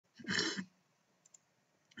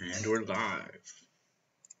And we're live.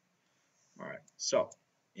 Alright, so,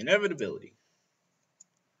 Inevitability.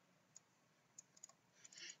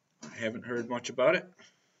 I haven't heard much about it,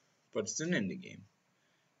 but it's an indie game.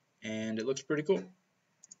 And it looks pretty cool.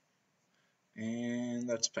 And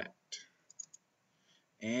that's a fact.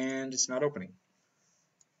 And it's not opening.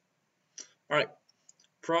 Alright,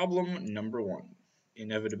 problem number 1.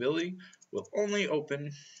 Inevitability will only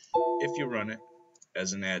open if you run it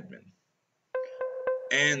as an admin.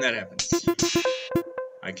 And that happens.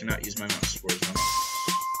 I cannot use my mouse. Where's my mouse?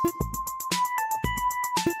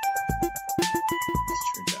 Let's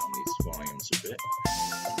turn down these volumes a bit.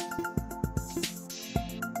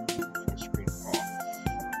 Full screen off.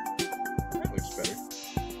 That looks better.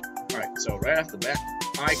 Alright, so right off the bat,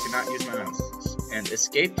 I cannot use my mouse. And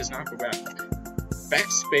escape does not go back.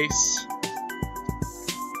 Backspace,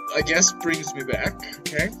 I guess, brings me back.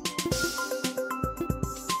 Okay.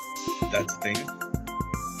 That's a thing.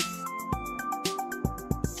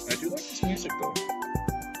 I do like this music though.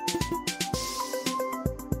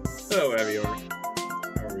 Hello, Avior.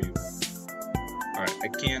 How are you? Alright, I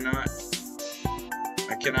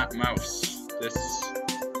cannot mouse.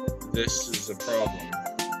 This is a problem.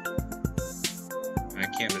 I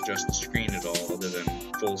can't adjust the screen at all other than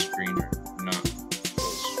full screen or not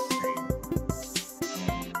full screen.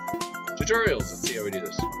 Tutorials, let's see how we do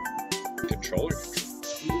this. Controller controls.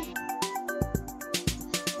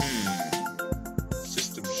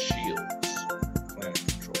 System shields. Planet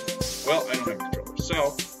control. Well, I don't have a controller,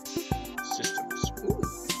 so systems. Ooh.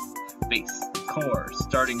 Base, the core,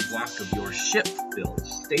 starting block of your ship build.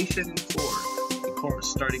 Station core, the core,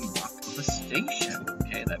 starting block of a station.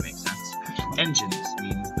 Okay, that makes sense. Engines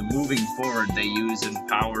means the moving forward they use in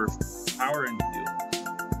power and fuel.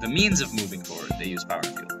 The means of moving forward they use power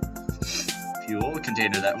and fuel. Fuel, a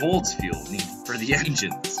container that holds fuel needed for the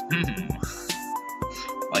engines.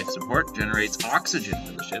 Life support generates oxygen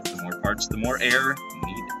for the ship. The more parts, the more air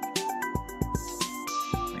needed.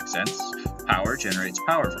 Makes sense. Power generates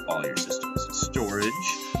power for all your systems. Storage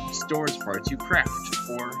stores parts you craft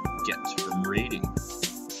or get from raiding.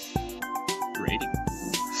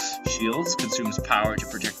 Shields consumes power to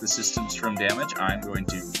protect the systems from damage. I'm going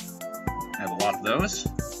to have a lot of those.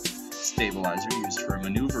 Stabilizer used for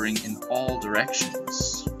maneuvering in all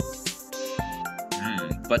directions.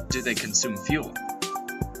 But do they consume fuel?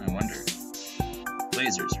 I wonder.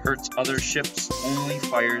 Lasers hurts other ships, only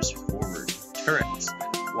fires forward. Turrets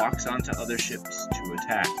locks onto other ships to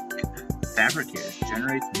attack. Fabricators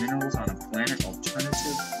generates minerals on a planet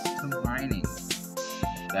alternative to mining.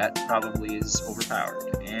 That probably is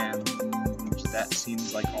overpowered, and that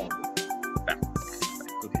seems like all of it. Back.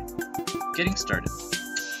 Okay. Getting started.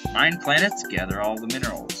 Mine planets, gather all the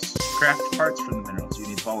minerals. Craft parts from the minerals. You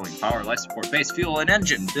need the following: power, life support, base, fuel, and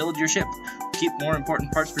engine. Build your ship. Keep more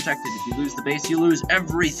important parts protected. If you lose the base, you lose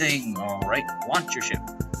everything. Alright, launch your ship.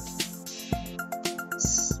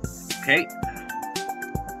 Okay.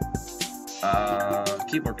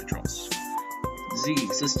 Keyboard controls. Z,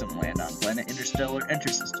 system, land on planet, interstellar, enter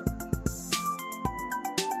system.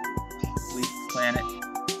 Leave planet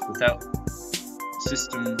without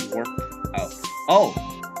system warp out. Oh!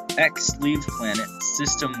 X, leave planet,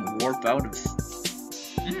 system warp out of.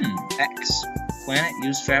 X. Planet,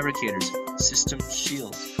 use fabricators, system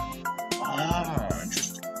shield. Ah,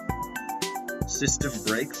 interesting. System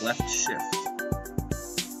break, left shift.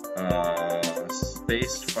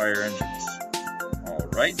 Space, fire engines.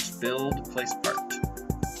 Alright, build, place part.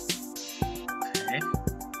 Okay.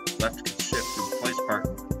 Left shift is place part,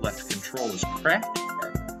 left control is craft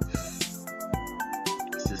part.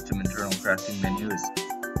 System internal crafting menu is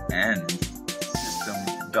N. System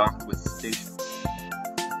dock with station.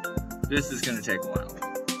 This is going to take a while.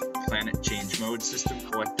 Planet change mode, system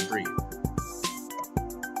collect debris.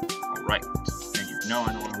 Alright. Thank you. No,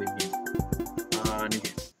 I don't want to leave game. New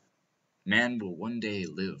game. Man will one day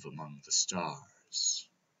live among the stars.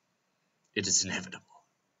 It is inevitable.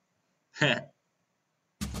 You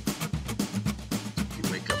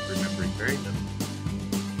wake up remembering very little.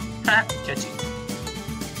 Ha! Catchy.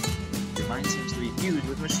 Your mind seems to be fused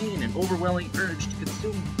with machine. An overwhelming urge to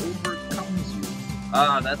consume overcomes you.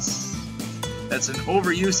 That's an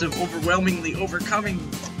overuse of overwhelmingly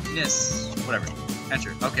overcomingness. Whatever.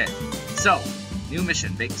 Enter. Okay. So, new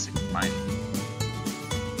mission. Basic mining.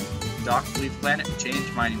 Dock, leave planet,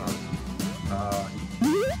 change mining mode.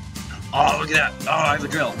 Oh, look at that! Oh, I have a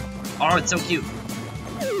drill. Oh, it's so cute.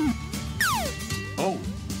 Oh,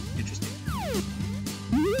 interesting.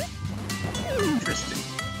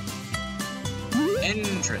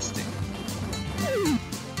 Interesting.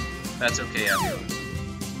 That's okay, Abby.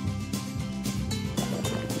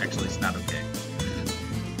 Actually, it's not okay.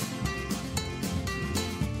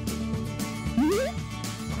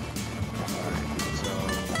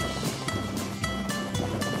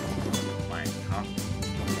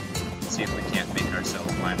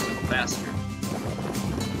 faster.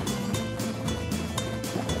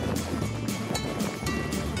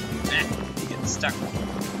 Getting stuck.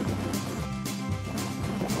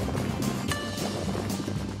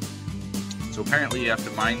 So apparently you have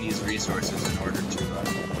to mine these resources in order to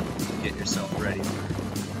get yourself ready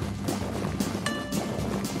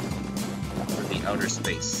for the outer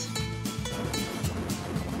space.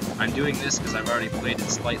 I'm doing this because I've already played it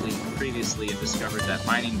slightly previously and discovered that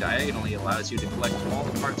mining diagonally allows you to collect all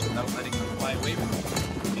the parts without letting them fly away from you.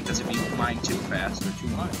 Because if you mine too fast or too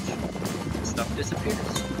much, stuff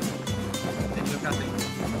disappears. Then you have nothing.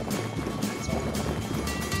 It's all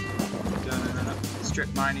done.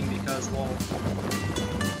 Strip mining because, well,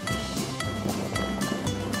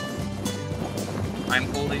 I'm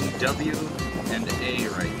holding W and A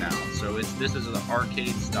right now, so this is an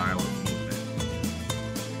arcade style of movement.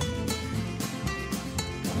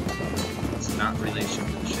 It's not relation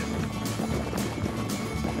to the ship.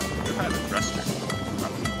 If I have a thruster,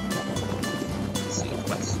 probably. Let's see,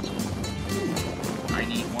 west. I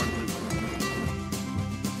need more blue.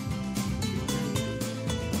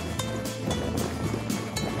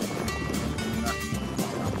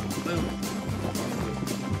 Blue.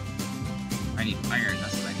 I need iron,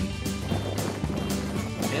 that's what I need.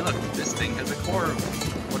 Hey look, this thing has a core of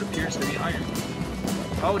what appears to be iron.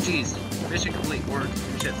 Oh geez, mission complete, or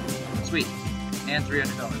shit. Sweet. And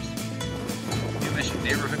 $300. New mission,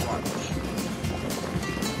 neighborhood watch.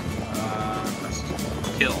 Quest.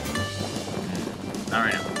 Kill.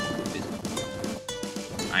 Alright now.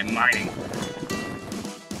 I'm mining.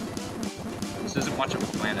 This isn't much of a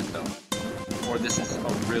planet though. Or this is a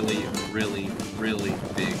really, really, really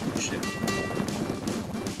big ship.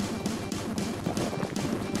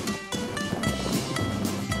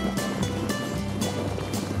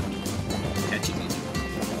 Catching these.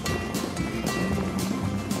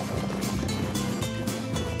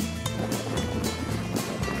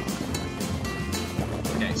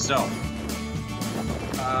 Okay, so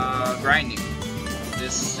grinding.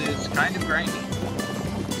 This is kind of grinding.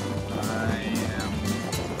 I am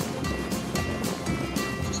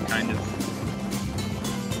just kind of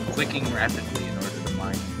clicking rapidly in order to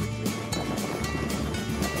mine quickly.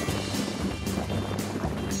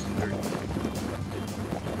 I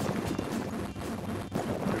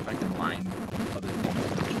wonder if I can mine other things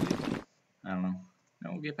actually. I don't know. No,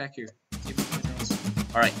 we'll get back here. Get more minerals.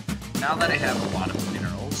 Alright, now that I have a lot of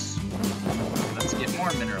minerals, let's get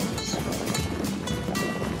more minerals.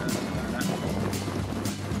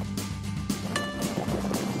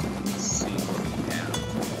 Let's see what we have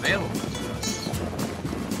available to us.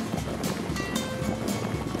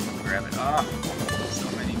 Grab it. Ah, so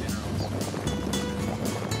many minerals.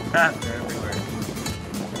 Ah, they're everywhere.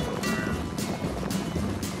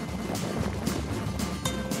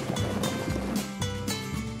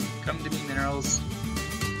 Come to me, minerals.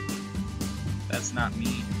 That's not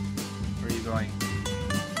me. Where are you going?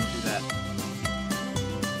 Don't do that.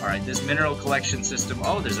 Alright, this mineral collection system.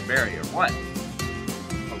 Oh, there's a barrier. What?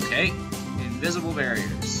 Okay. Invisible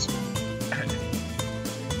barriers.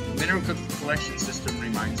 The mineral collection system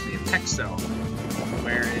reminds me of Hexo,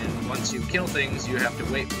 wherein once you kill things, you have to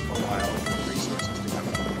wait for a while for the resources to come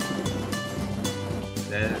up.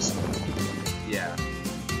 There's... yeah.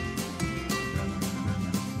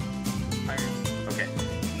 Iron. Okay.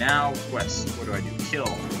 Now, quest. What do I do?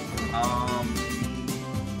 Kill.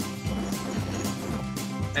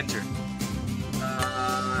 Enter.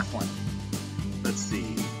 F1. Let's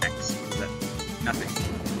see. X. What is that? Nothing.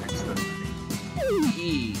 X does nothing.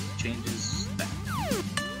 E changes that.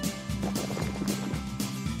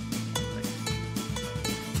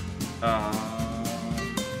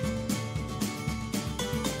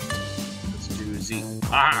 Let's do Z.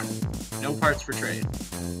 Ah! No parts for trade.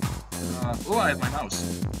 Oh, I have my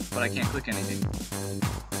mouse, but I can't click anything.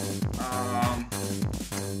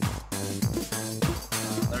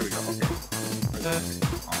 There we go, okay.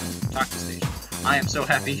 Talk to station. I am so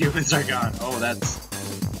happy humans are gone. Oh, that's...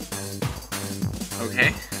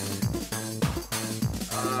 okay.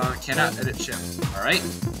 Cannot edit ship. Alright.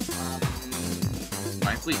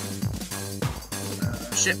 My fleet.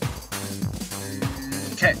 Ship.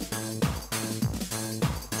 Okay.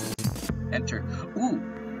 Enter. Ooh.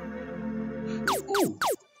 Ooh.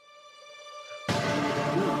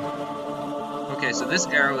 Okay, so this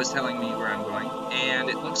arrow is telling me where I'm going, and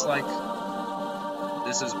it looks like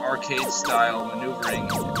this is arcade-style maneuvering,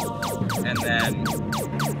 and then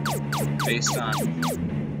based on...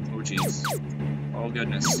 oh, jeez. Oh,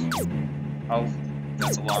 goodness. Oh,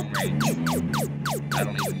 that's a long range. I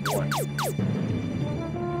don't even know what.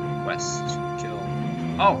 West. Kill.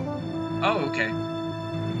 Oh! Oh, okay.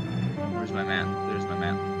 Where's my map? There's my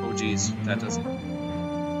map. Oh, Oh geez, that doesn't.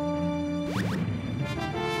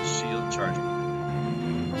 Shield charging.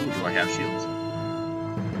 Ooh, do I have shields?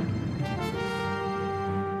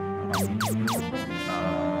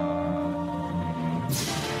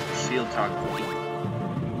 Shield toggle.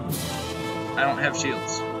 I don't have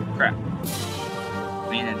shields. Crap.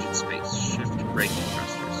 Main engine space. Shift braking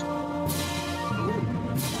thrusters. Ooh.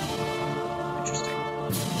 Interesting.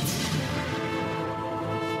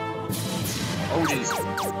 Oh jeez.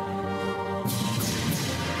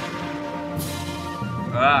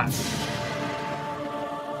 Ah.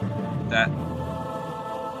 That.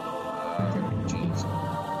 Jeez.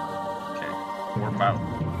 Okay. Warp out.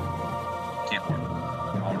 Can't warp.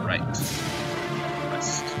 Alright.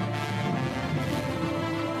 West.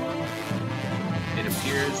 It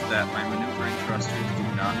appears that my maneuvering thrusters do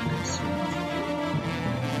not consume fuel,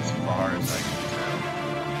 as far as I can tell.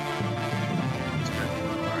 That's good.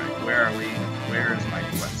 Alright, where are we? Where is my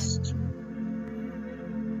quest?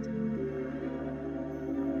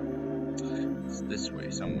 It's this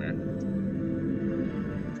way somewhere.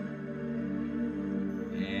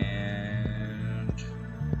 And...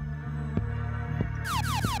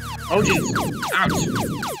 oh jeez! Ouch!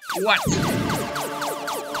 What?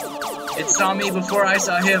 It saw me before I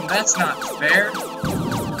saw him. That's not fair.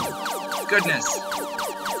 Goodness.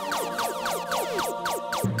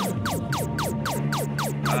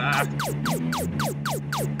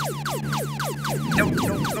 Nope, nope,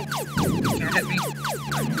 nope. You can't hit me.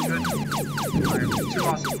 I'm too good. I'm too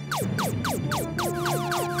awesome.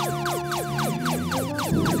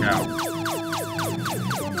 Look out.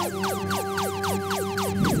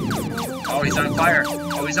 Oh, he's on fire.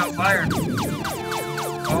 Oh, he's on fire.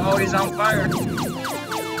 Oh, he's on fire!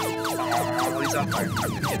 Oh, he's on fire. I'm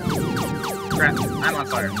gonna get him. Crap, I'm on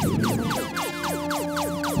fire.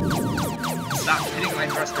 Stop hitting my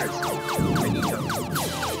thrusters. I need those.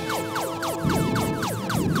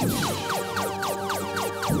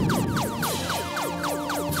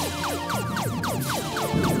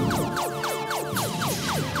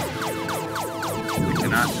 We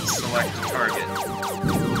cannot select a target.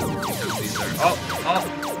 Because these are...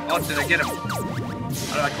 oh, did I get him?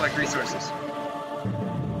 How do I collect resources?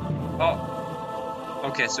 Oh.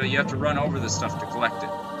 Okay, so you have to run over this stuff to collect it.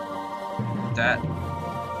 That...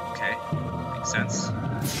 okay. Makes sense.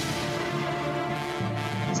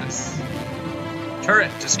 What's this?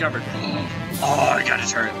 Turret discovered. Oh, I got a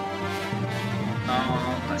turret.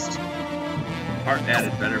 Quest. Part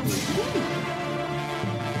added, better blue.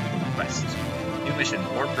 Quest. New mission,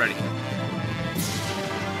 warp ready.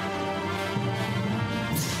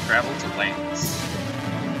 Travel to lands.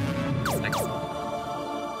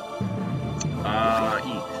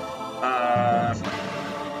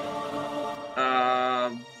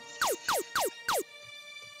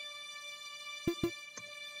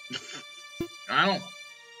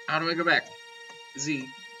 How do I go back? Z,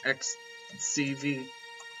 X, C, V.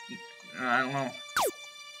 I don't know.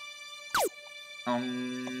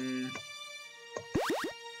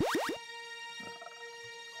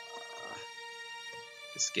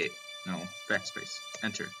 Escape. No. Backspace.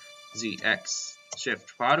 Enter. Z, X,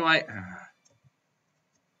 Shift. How do I...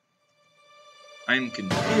 I'm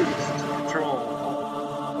confused. Control.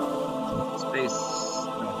 Space.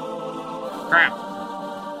 No. Crap.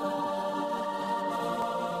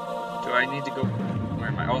 Do I need to go... where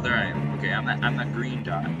am I? Oh, there I am. Okay, I'm that green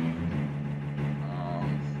dot.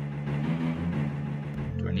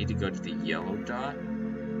 Do I need to go to the yellow dot?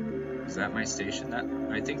 Is that my station? That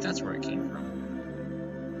I think that's where I came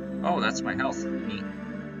from. Oh, that's my health. Neat.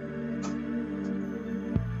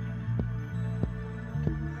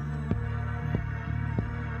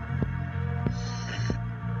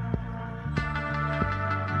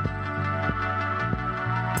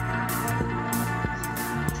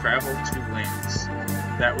 Travel to lands.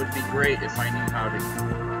 That would be great if I knew how to.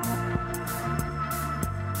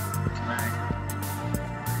 Can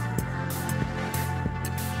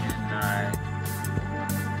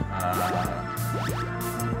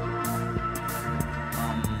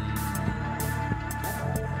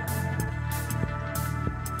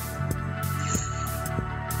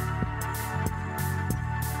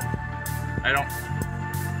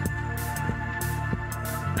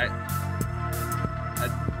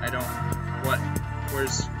I don't. What?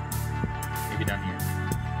 Where's? Maybe down here.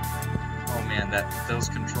 Oh man, those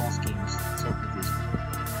control schemes so confusing.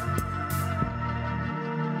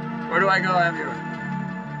 Where do I go, everyone?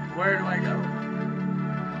 Where do I go?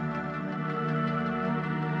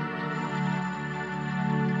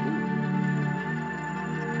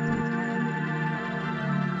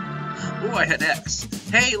 Ooh, I hit X.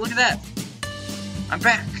 Hey, look at that! I'm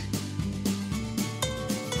back!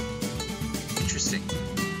 Interesting.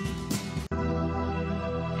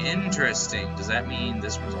 Interesting. Does that mean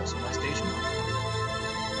this one's also my station?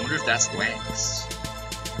 I wonder if that's Lanx.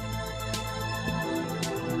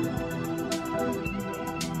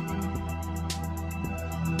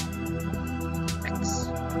 X.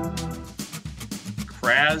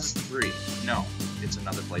 Kraz 3. No, it's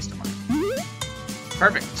another place to mine.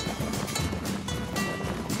 Perfect.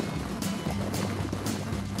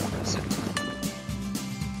 What is it?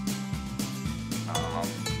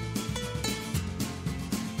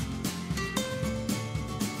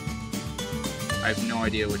 I have no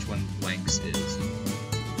idea which one Lanx is.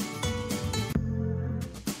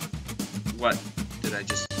 What? Did I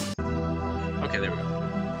just... Okay, there we go.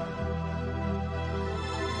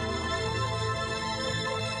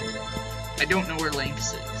 I don't know where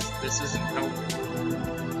Lanx is. This isn't helpful.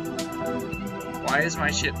 Why is my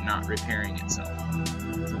ship not repairing itself?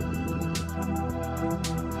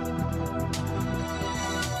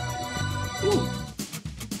 Ooh!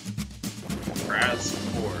 Kraz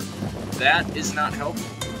 4. That is not helpful.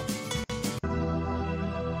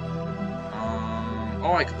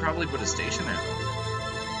 Oh, I could probably put a station there.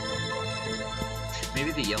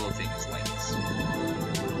 Maybe the yellow thing is Lanx.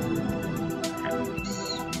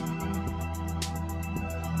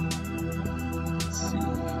 Let's see.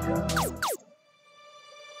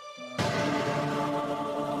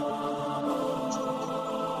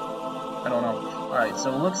 I don't know. Alright,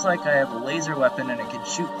 so it looks like I have a laser weapon and it can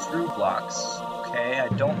shoot through blocks. Okay, I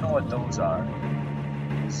don't know what those are.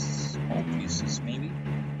 Small pieces, maybe?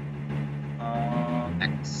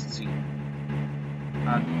 X, Z.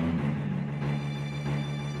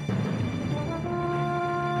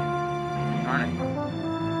 Darn it.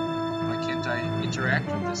 Why can't I interact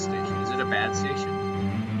with this station? Is it a bad station?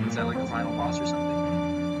 Is that like a final boss or something?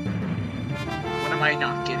 What am I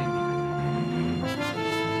not getting here?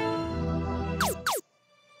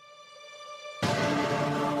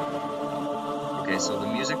 Okay, so the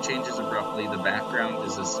music changes abruptly. The background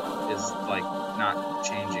is like not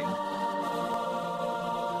changing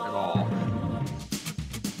at all.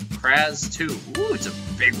 Kraz 2. Ooh, it's a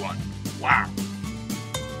big one. Wow.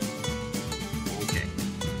 Okay.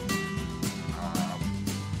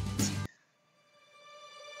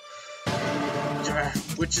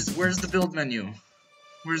 Where's the build menu?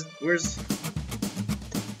 Where's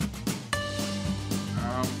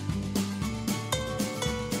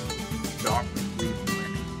dock leave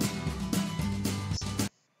menu.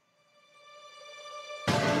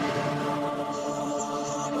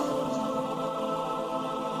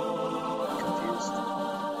 Confused.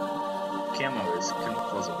 Camo is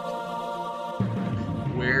confuzzled.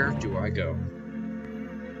 Where do I go?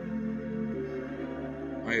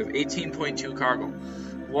 I have 18.2 cargo.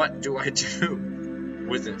 What do I do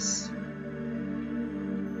with this?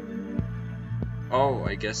 Oh,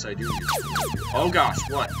 I guess I do. Oh gosh,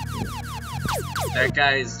 what? That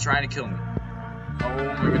guy is trying to kill me. Oh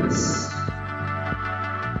my goodness.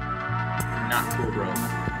 Not cool, bro.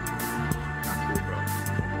 Not cool, bro.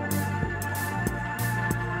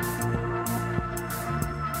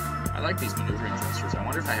 I like these maneuvering thrusters. I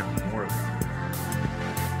wonder if I have more of them.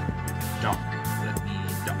 Dock. Let me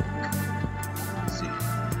dock. Let's see.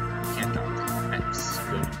 Can't dock. X.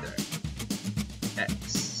 Go to there. X.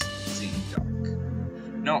 Z. Dock.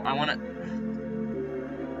 No, I wanna...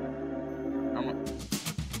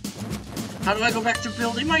 How do I go back to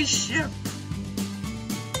building my ship?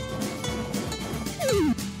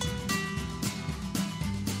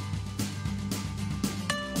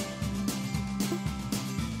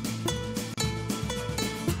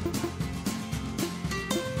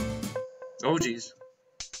 Oh jeez.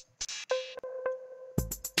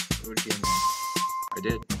 I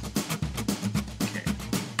did. Okay.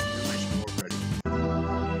 My ship ready.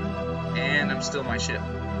 And I'm still my ship.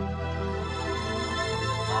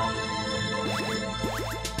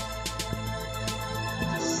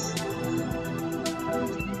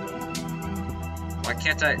 Why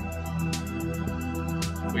can't I?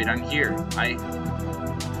 Wait, I'm here. I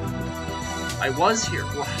was here.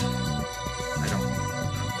 What? I don't.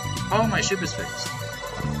 Oh, my ship is fixed.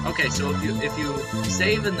 Okay, so if you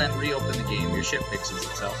save and then reopen the game, your ship fixes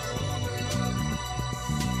itself.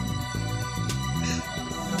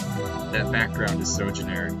 That background is so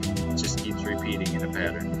generic. It just keeps repeating in a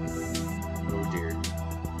pattern. Oh dear.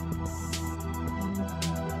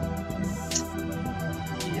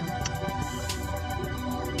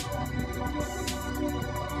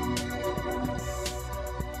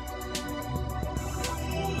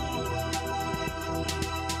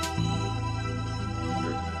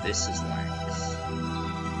 This is Lanx.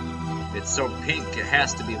 It's so pink, it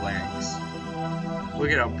has to be Lanx. Look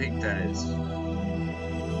at how pink that is.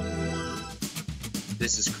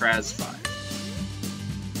 This is Kraz 5.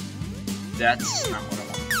 That's not what I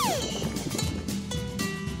want.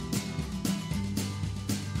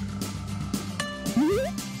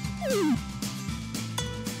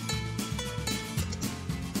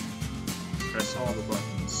 Press all the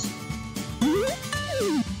buttons.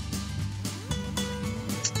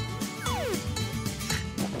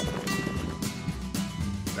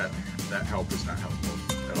 That help is not helpful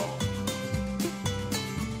at all.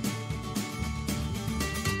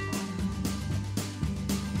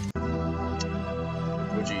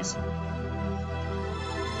 Oh jeez.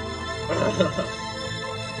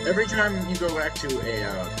 Every time you go back to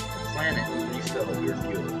a planet, you refill your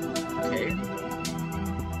fuel. Okay?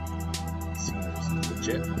 Let's see if this is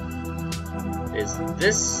legit. Is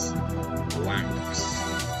this Lanx?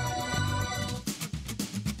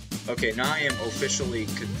 Okay, now I am officially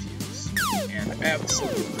confused and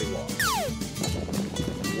absolutely lost.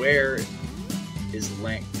 Where is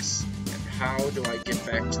Lanx? And how do I get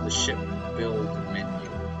back to the ship build menu?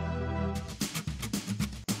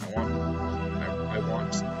 I want to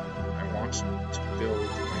build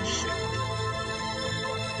my ship.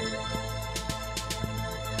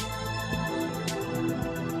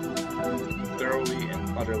 I'm thoroughly and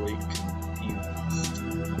utterly confused.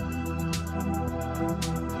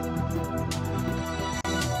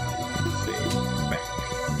 Save back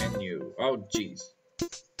menu. Oh jeez.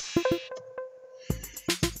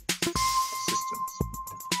 Systems.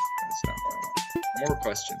 That's not what I want. More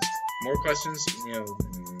questions. More questions, you know.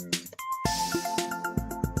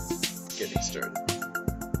 Getting started.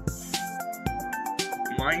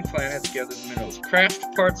 Mine planets, gather the minerals.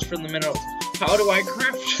 Craft parts from the minerals. How do I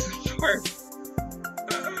craft the part?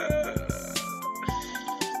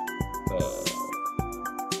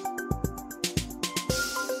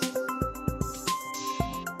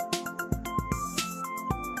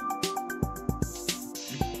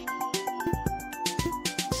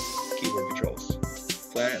 Keyboard controls.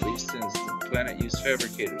 Planet leaves since the planet use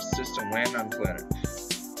fabricators. System land on planet.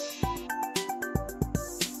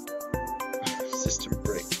 System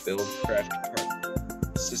break. Build craft part.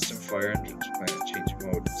 System fire engine planet change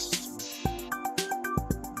mode. System.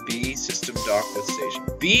 B system dock with station.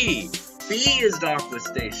 B is dock with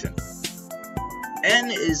station. N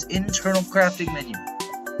is internal crafting menu.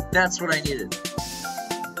 That's what I needed.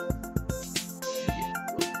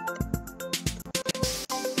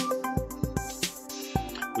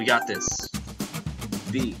 We got this.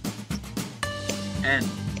 B. N.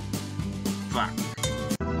 Fuck.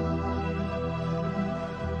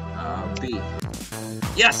 B.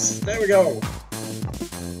 Yes! There we go!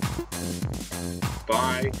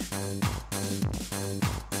 Bye.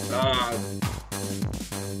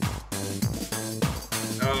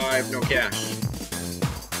 I have no cash.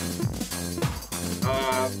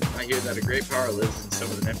 I hear that a great power lives in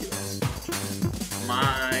some of the nebulas.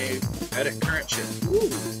 My edit current ship.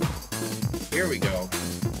 Ooh. Here we go.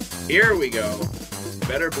 Here we go.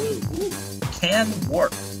 Better blue. Ooh. Can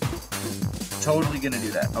warp. Totally gonna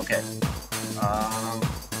do that. Okay.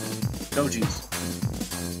 Dojis.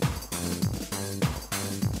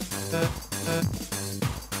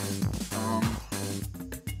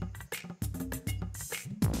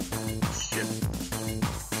 Shit.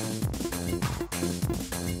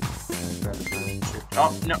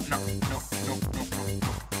 Oh, no.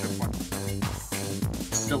 Ship one.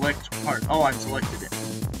 Select part. Oh, I've selected it.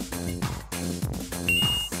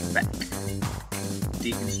 Back.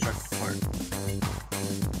 Deconstruct part.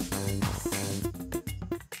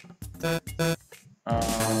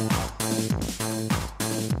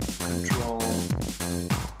 Control.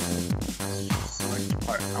 Select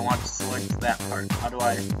part. I want to select that part. How do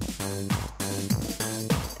I?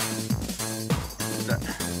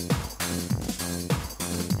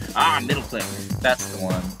 Middle click. That's the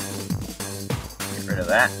one. Get rid of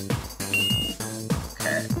that.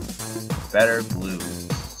 Okay. Better blue.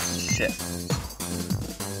 Shift.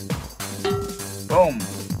 Boom.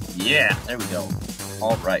 Yeah. There we go.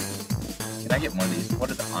 All right. Can I get one of these? What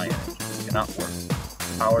are the ion engines? Cannot work.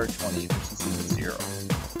 Power 20, efficiency 0.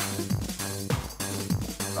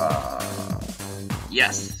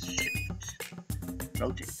 Yes. Shift.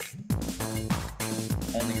 Rotate.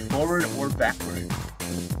 Only forward or backward.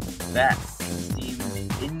 That seems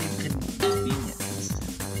inconvenient.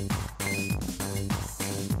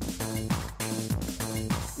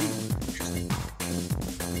 Interesting.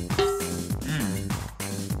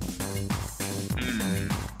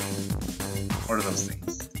 What are those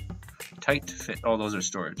things? Tight fit. Oh, those are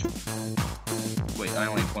storage. Wait, I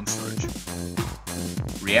only have one storage.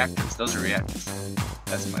 Reactors. Those are reactors.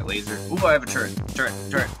 That's my laser. Ooh, I have a turret. Turret.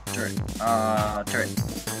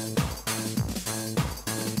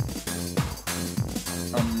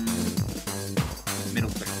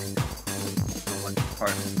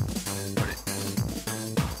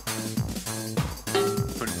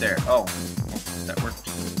 there. Oh, that worked.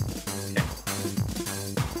 Okay.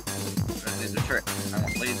 Red laser turret. I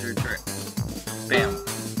want laser turret. Bam.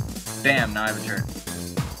 Bam, now I have a turret.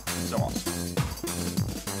 So awesome.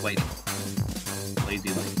 Lighting. Lazy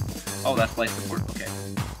lighting. Oh, that's light support. Okay.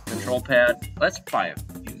 Control pad. Let's buy a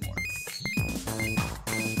few more.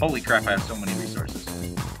 Holy crap, I have so many resources.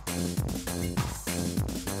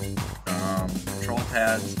 Control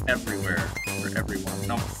pads everywhere for everyone.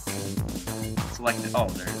 No. Select it. Oh,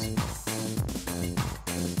 there it is.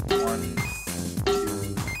 1,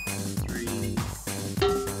 2, 3,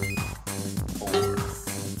 4.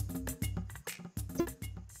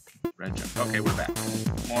 Red jump. Okay, we're back.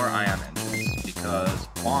 More ion engines, because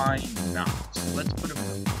why not? Let's put them in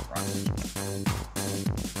the front.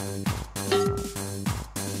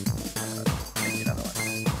 Make another one.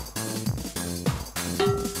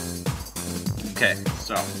 Okay,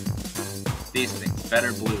 so these things,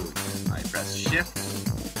 better blue. I press shift.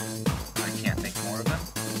 I can't make more of them.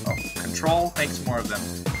 Oh, control makes more of them.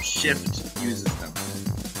 Shift uses them.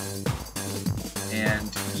 And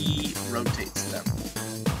E rotates them.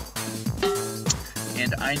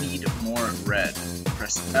 And I need more red.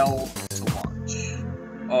 Press L to launch.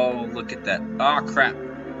 Oh, look at that. Ah, crap.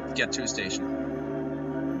 Get to a station.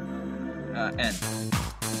 N.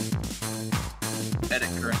 Edit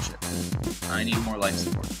current ship. I need more life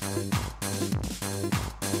support.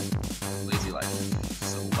 Lazy life.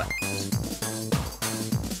 Select.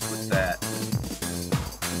 Put that.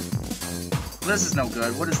 This is no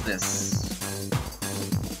good. What is this?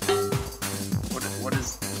 What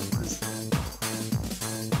is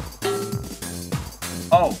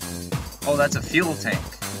Oh! Oh, that's a fuel tank.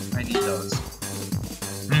 I need those.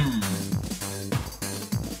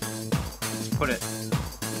 Let's put it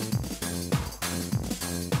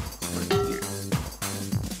here.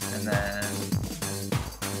 And then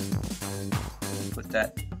put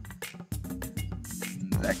that.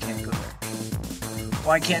 That can't go there.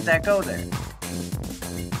 Why can't that go there?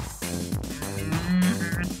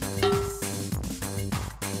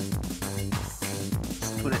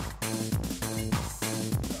 Let's put it.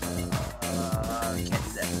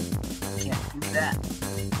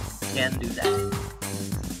 Can do that.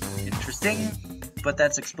 Interesting, but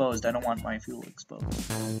that's exposed. I don't want my fuel exposed.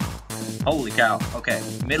 Holy cow. Okay,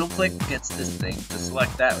 middle click gets this thing. To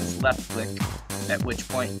select that is left click, at which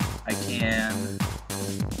point I can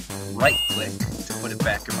right click to put it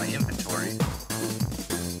back in my inventory.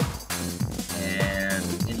 And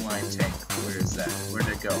inline tank, where is that? Where'd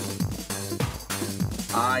it go?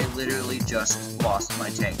 I literally just lost my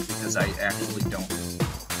tank because I actually don't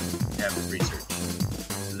have research.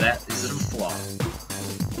 That is a flaw.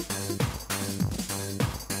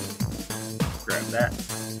 Grab that.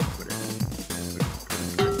 Put it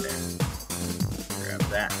there. Grab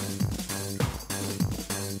that.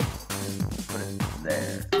 Put it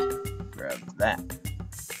there. Grab that.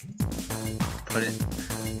 Put it.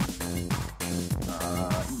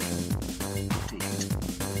 Rotate.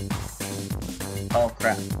 Oh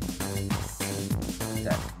crap.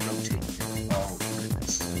 That rotate thing. Oh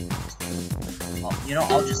goodness. You know,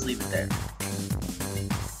 I'll just leave it there.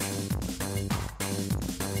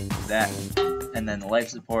 That, and then the life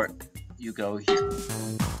support, you go here.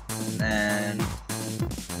 And then,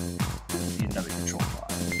 need another control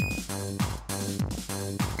pod.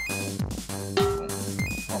 Boom.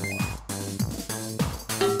 One more.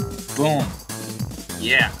 Boom.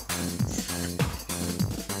 Yeah.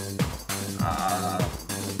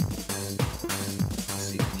 Let's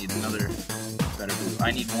see, I need another better blue.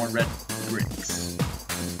 I need more red bricks.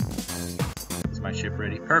 Is my ship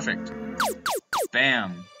ready? Perfect.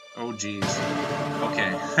 Bam. Oh geez.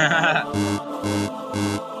 Okay.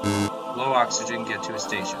 Low oxygen, get to a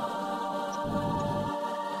station.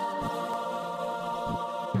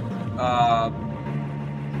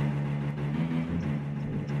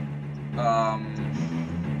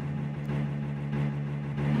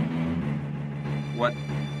 What?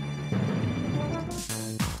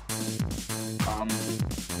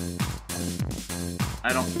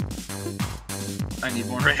 I need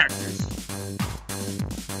more reactors.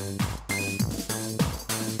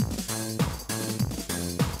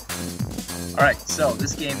 Alright, so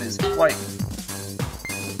this game is quite...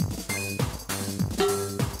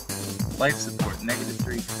 Life support,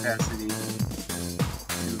 -3 capacity,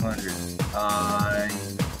 200.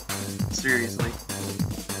 Seriously?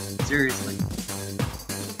 Seriously?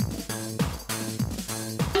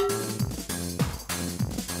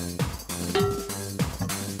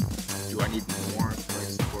 Do I need more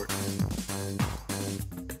life support?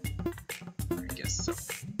 I guess so.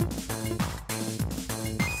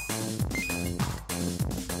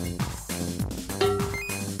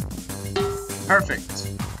 Perfect.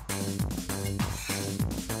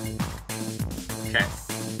 Okay.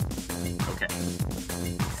 Okay.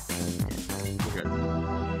 We're good.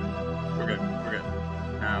 We're good. We're good.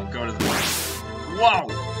 Now go to the board. Whoa!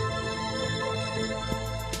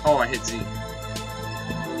 Oh, I hit Z.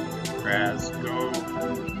 Raz, go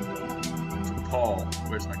to Paul.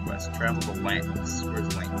 Where's my quest? Travel to Lanks.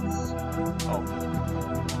 Where's Lanks? Oh.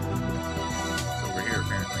 It's over here,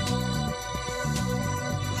 apparently.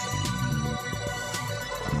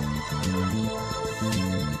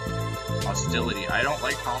 Hostility. I don't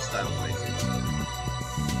like hostile places.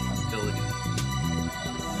 Hostility.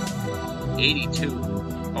 82.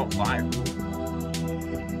 Oh, 5.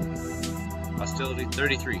 Hostility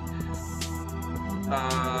 33.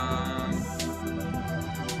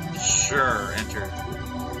 Sure, enter.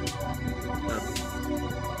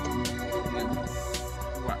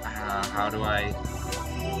 How do I...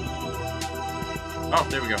 Oh,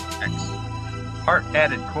 there we go. X. Part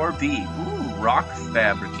added, core B. Ooh, rock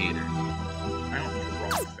fabricator. I don't need a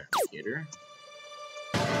rock fabricator.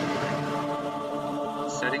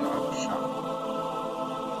 Setting up shop.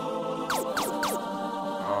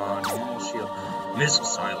 Normal shield. Missile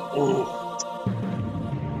silo. Oh!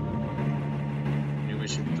 New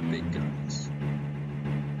mission with the big guns.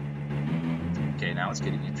 Okay, now it's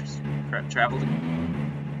getting interesting. Travel to...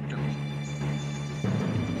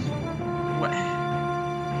 What?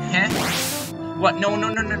 Huh? What? No.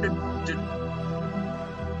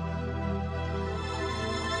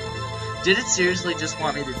 Did it seriously just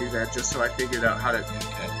want me to do that just so I figured out how to...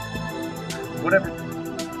 Okay. Whatever.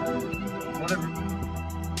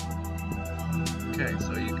 Okay,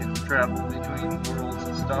 so you can travel between worlds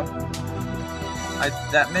and stuff.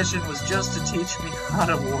 That mission was just to teach me how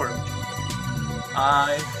to warp.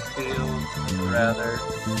 I feel rather...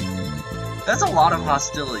 That's a lot of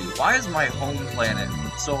hostility. Why is my home planet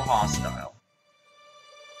so hostile?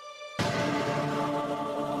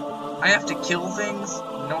 I have to kill things?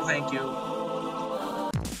 No, thank you.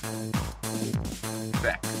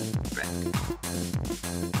 Back.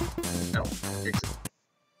 No, exit.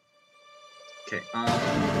 Okay,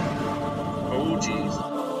 oh, jeez.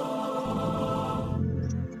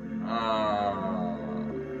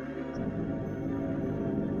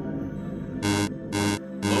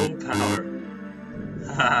 Low power.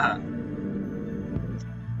 Haha.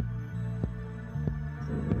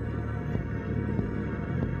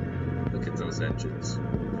 Look at those engines.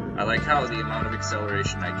 I like how the amount of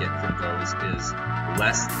acceleration I get from those is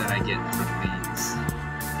less than I get from these.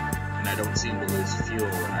 And I don't seem to lose fuel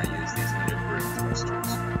when I use these maneuvering thrusters.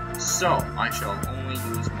 So, I shall only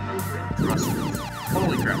use maneuvering thrusters.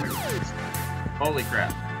 Holy crap, holy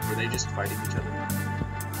crap. Were they just fighting each other?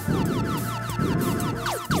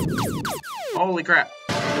 Holy crap.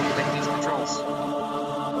 I don't like these controls.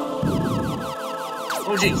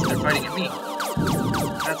 Oh jeez, they're fighting at me.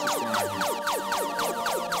 That's what's going on here.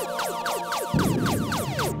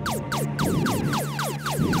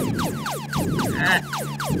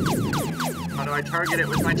 How do I target it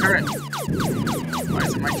with my turret? Why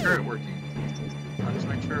isn't my turret working? How does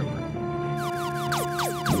my turret work?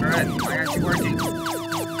 Turret, why aren't you working?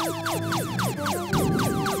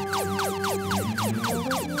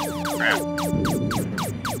 Crap.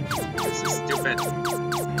 This is stupid.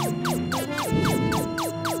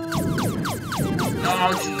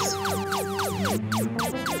 Oh, jeez.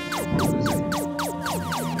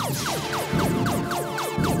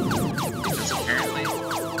 Because apparently, I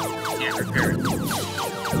can't repair it.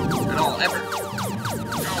 At all, ever.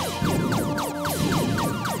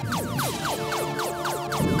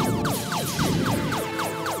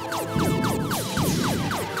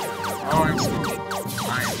 Oh, I'm smoking.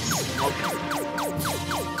 I am smoking.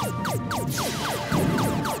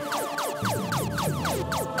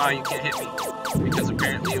 Oh, you can't hit me. Because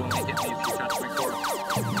apparently you only hit me if you touch my core.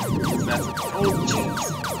 That's a... Oh, jeez.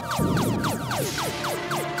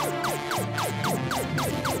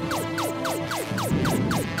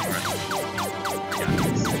 Alright. I got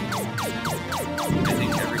this. I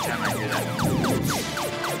think every time I hear that, it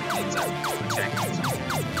means I'm attacking something.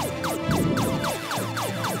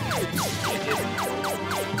 Can't hit me.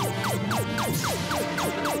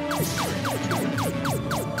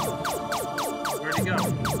 Where'd he go?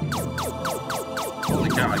 Holy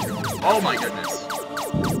cow, oh my goodness.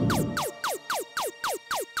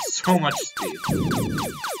 So much speed.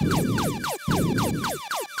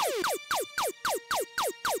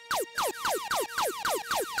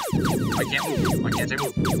 I can't move. Why can't I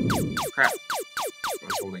move? Crap. I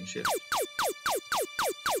was holding shift.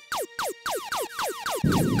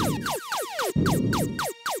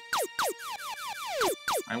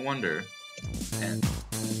 I wonder. 10.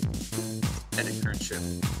 Edit current ship.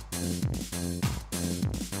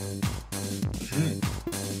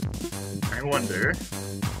 I wonder.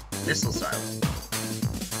 Missile silo.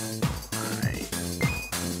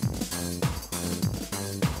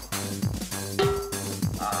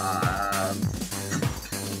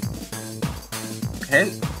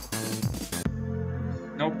 Okay.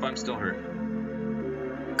 Nope, I'm still hurt.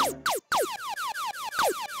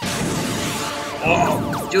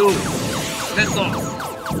 Oh, dude! Missiles!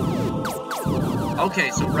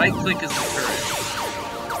 Okay, so right click is the turret.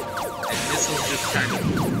 And missiles just kind of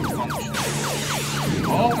function.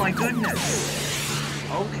 Oh my goodness!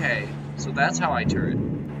 Okay, so that's how I turret.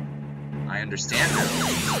 I understand now.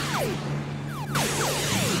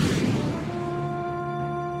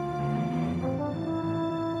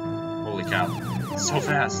 Holy cow, so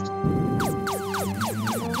fast.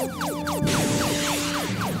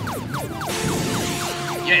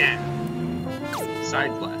 Yeah!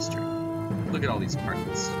 Side blaster. Look at all these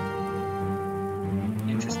parts.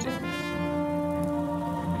 Interesting.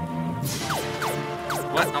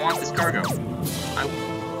 What? I want this cargo.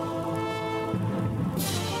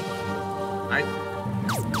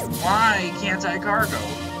 Why can't I cargo?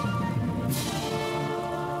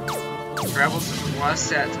 Travels from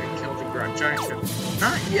Wasat to kill the giant ship.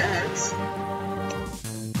 Not yet!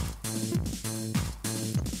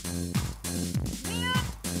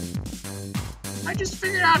 I just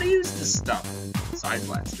figured out how to use this stuff. Side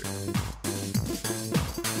blaster.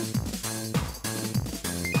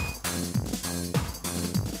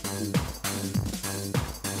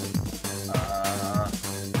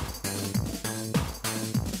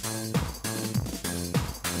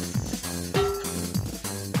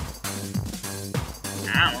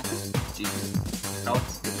 I don't know. Jeez. Health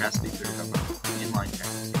capacity 3500. Inline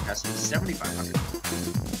tank capacity 7500.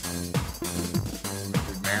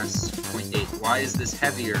 Mass 0.8. Why is this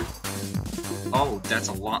heavier? Oh, that's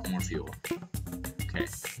a lot more fuel. Okay.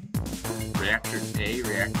 Reactor A,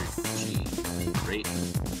 reactor G. Rate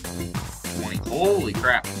 20. Holy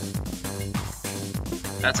crap.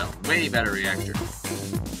 That's a way better reactor.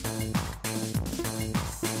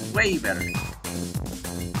 Way better.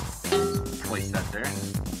 Place that there.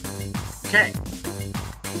 Okay.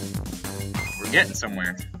 We're getting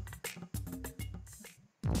somewhere.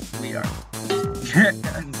 We are.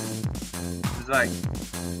 It's like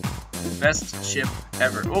best ship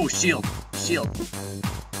ever. Oh, shield. Shield.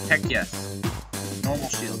 Heck yes. Normal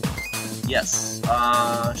shield. Yes.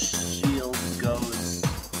 Shield goes.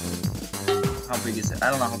 How big is it? I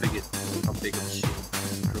don't know how big of a shield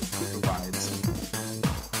provides.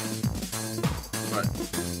 But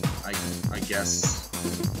I guess.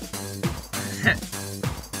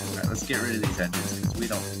 Alright, let's get rid of these engines because we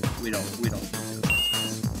don't need those engines.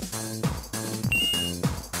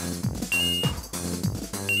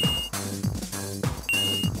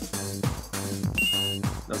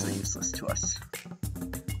 Those are useless to us.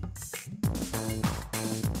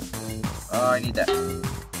 I need that.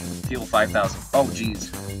 Fuel 5,000. Oh,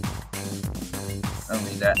 jeez. I don't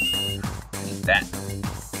need that. I need that.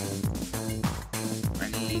 I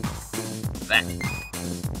need that.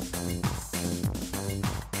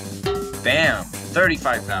 Bam!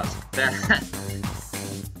 35,000. There.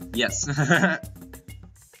 Yes.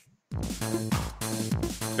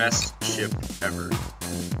 Best ship ever.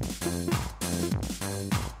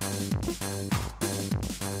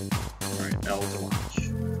 Alright, L to launch.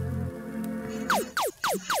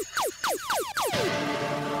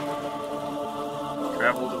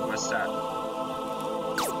 Travel to Westat.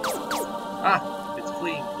 Ah! It's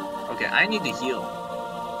fleeing. Okay, I need to heal.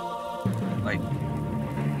 Like,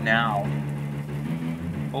 now.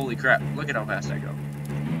 Holy crap, look at how fast I go.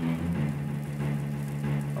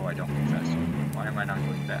 Oh, I don't go fast. Why am I not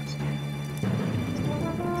going fast?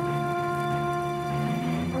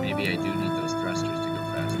 Maybe I do need those thrusters to go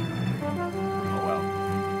faster. Oh well.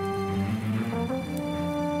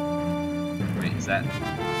 Wait, is that...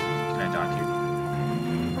 Can I dock here?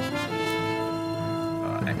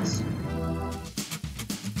 X.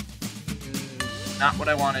 Not what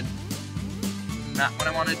I wanted. Not what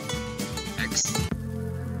I wanted. X.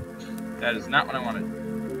 That is not what I wanted.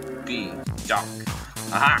 B. Dock.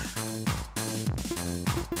 Aha!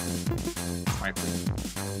 My plea.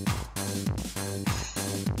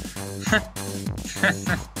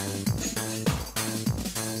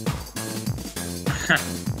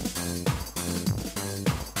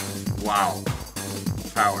 Wow.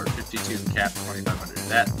 Power 52, cap 2500.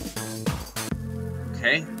 That.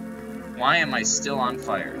 Okay. Why am I still on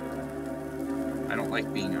fire? I don't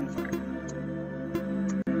like being on fire.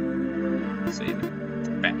 Save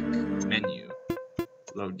it. Back. Menu.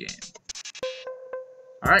 Load game.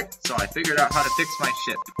 Alright, so I figured out how to fix my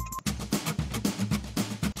ship.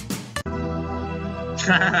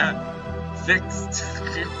 Fixed.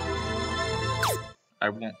 I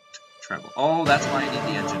won't travel. Oh, that's why I need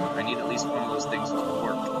the engine. I need at least one of those things to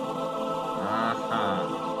work.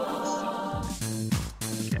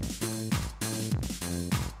 Okay.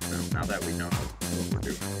 Now that we know what we're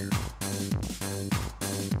doing here.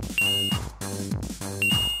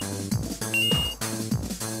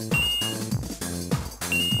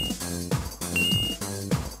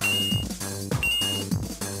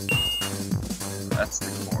 That's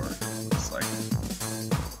the core. Looks like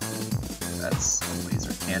that's a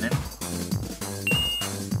laser cannon.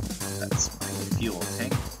 That's my fuel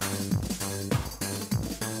tank.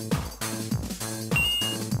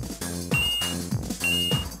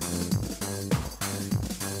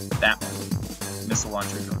 That one. Missile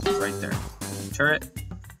launcher goes right there. Turret.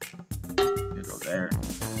 You go there.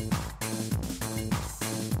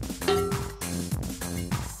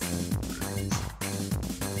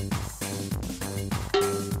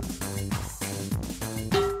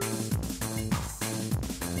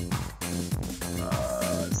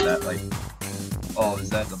 Is that like... Oh, is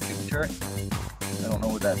that the big turret? I don't know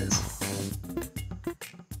what that is.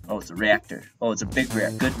 Oh, it's a reactor. Oh, it's a big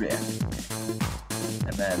reactor. Good reactor.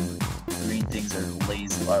 And then green things are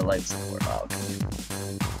life support. Oh, okay.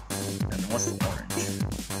 And then what's the orange?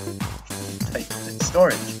 Type it.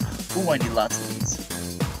 Storage. Ooh, I need lots of these.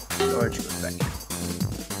 Storage goes back here.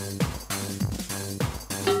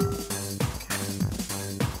 Okay.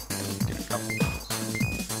 Get a couple of those.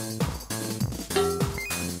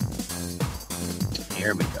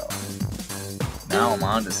 Here we go. Now I'm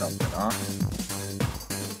on to something, huh?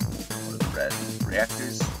 What are the red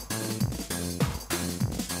reactors?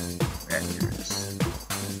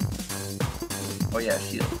 Oh yeah,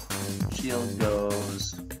 shield. Shield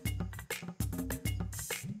goes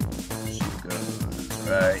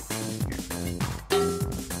right here.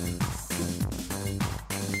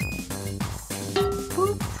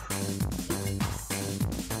 Boop.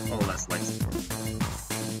 Oh, that's light support.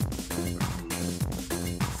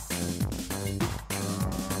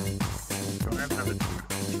 Don't have another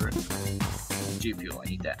turret. G fuel, I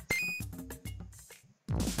need that.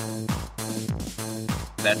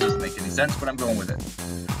 That doesn't make any sense, but I'm going with it.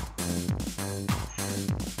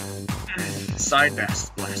 Side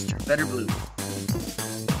blaster. Better blue.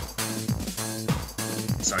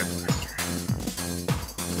 Side blaster.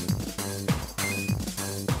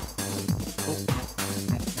 Oh, no.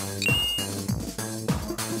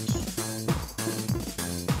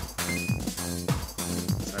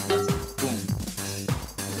 Side blaster. Boom.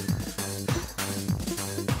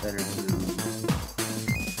 Better blue.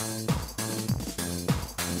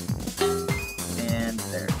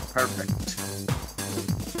 Perfect.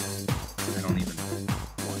 I don't even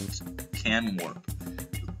want. Can warp.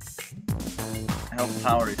 Help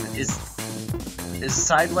power is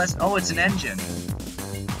side west. Oh, it's an engine.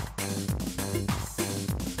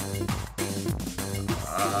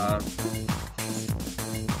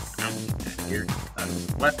 Here,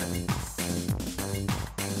 weapon.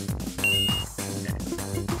 Okay.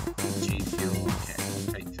 G fuel. Okay.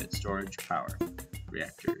 Tight fit storage power.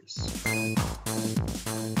 Reactors.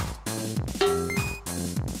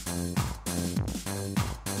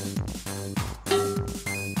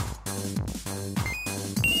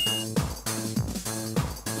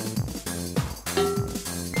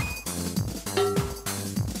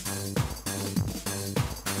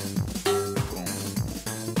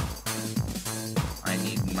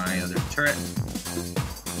 My other turret.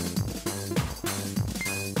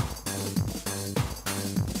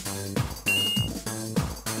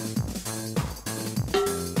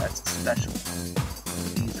 That's special.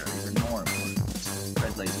 These are even more important.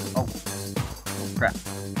 Red laser. Oh crap.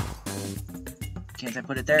 Can't I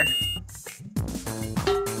put it there?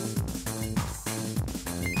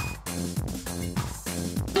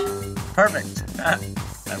 Perfect.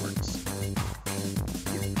 That works.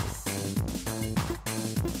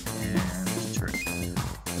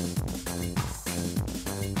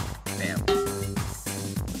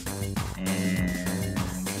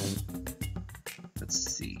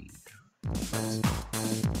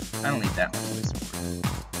 I don't need that much laser support.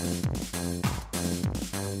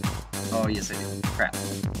 Oh, yes I do. Crap.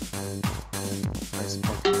 Laser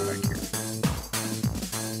support goes back here.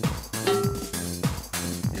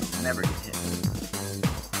 It'll never get hit.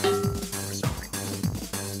 For some reason.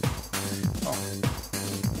 Oh.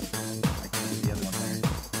 I can do the other one there.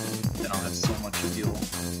 Then I'll have so much fuel.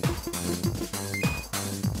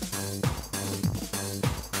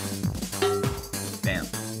 Bam.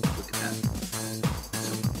 Look at that.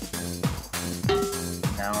 So cool.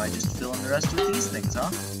 Now rest with these things, huh?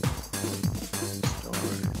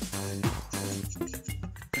 Storage.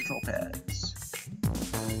 Control pads.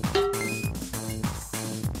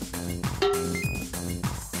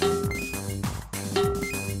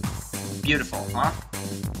 Beautiful, huh?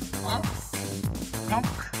 Huh? Punk.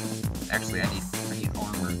 Actually, I need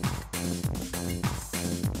armor.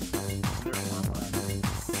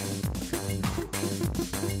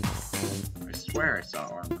 I swear I saw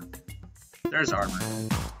armor. There's armor.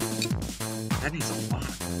 That needs a lot.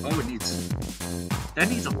 Oh, it needs... That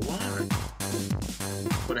needs a lot.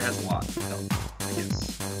 But it has a lot of health, I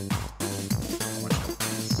guess. How much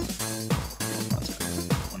health is...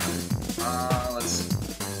 100. Let's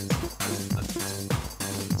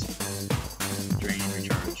drain,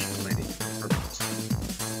 recharge, lighting. Perfect.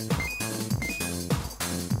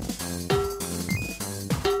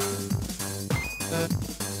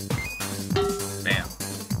 Bam.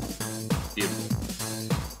 Beautiful.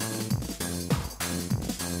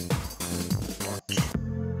 Watch.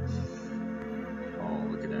 Oh,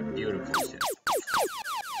 look at that beautiful shit.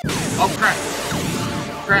 Oh crap!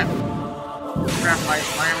 Crap! Crap,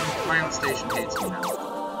 my own station hates me now.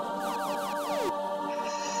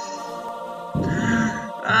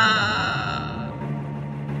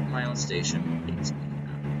 My own station hates me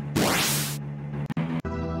now.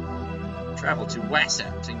 Travel to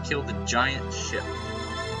Wassat and kill the giant ship.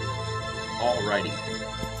 Alrighty.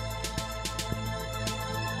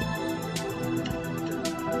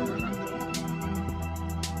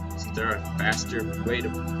 Is there a faster way to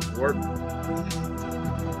warp?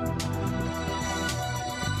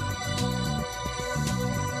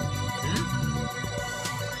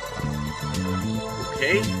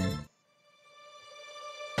 Okay.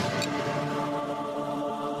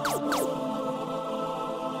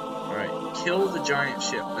 Alright, kill the giant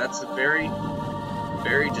ship. That's a very,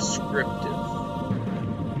 very descriptive.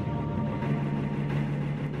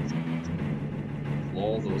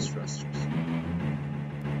 All those thrusters.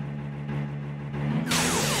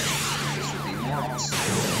 This would be more awesome.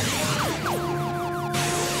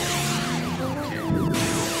 Okay.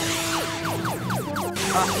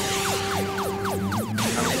 Ah.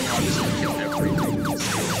 I'm just gonna kill everything.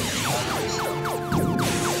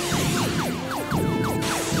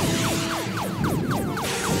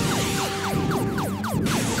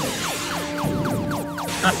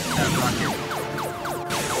 That rocket.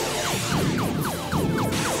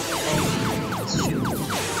 Shield.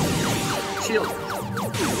 Shield.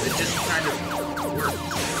 It just kind of works.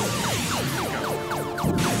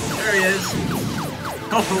 There he is.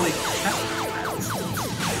 Holy cow.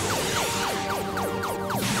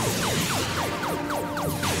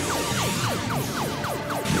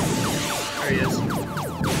 There he is.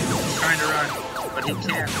 He's trying to run, but he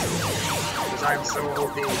can't. Because I'm so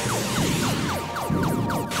OP.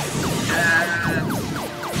 And...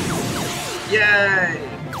 Yay!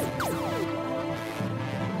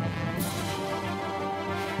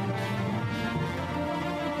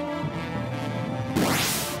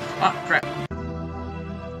 Ah, crap.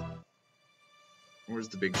 Where's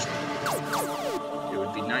the big ship? It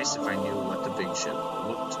would be nice if I knew what the big ship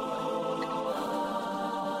looked like.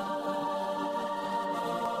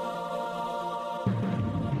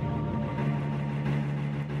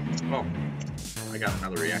 Oh, I got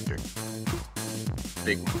another reactor.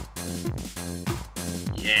 Big one.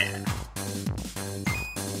 Yeah.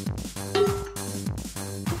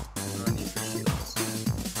 What do I need for shields?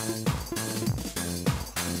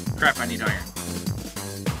 Crap, I need iron.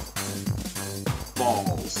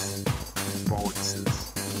 Balls. Bolluses.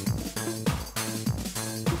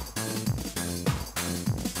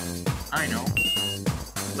 I know.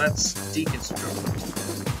 Let's deconstruct.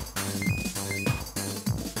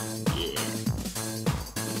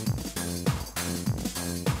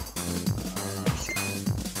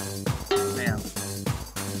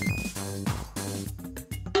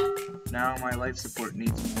 Now my life support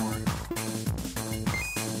needs more.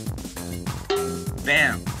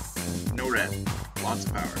 Bam! No red. Lots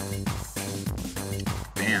of power.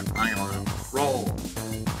 Bam! I on him. Roll!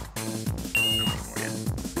 No more yet.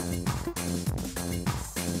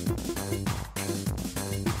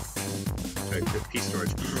 Try to put P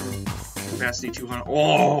storage. Capacity 200.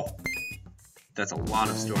 Oh! That's a lot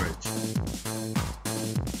of storage.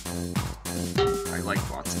 I like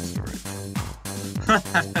lots of storage.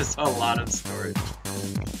 That's a lot of storage.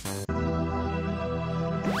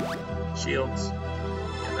 Shields.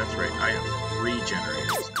 Yeah, that's right. I have 3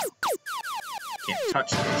 generators. Can't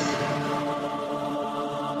touch this.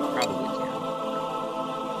 Probably can.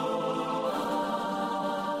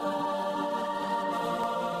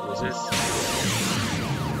 What was this?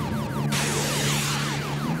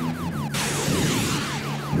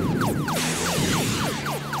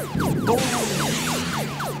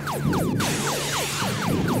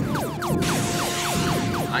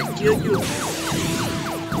 kill you.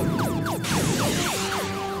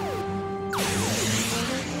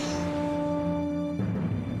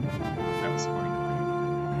 That was funny.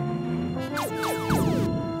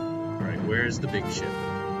 Alright, where's the big ship?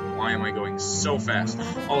 Why am I going so fast?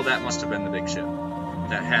 Oh, that must have been the big ship.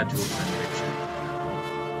 That had to have been the big ship.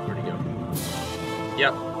 Where'd he go?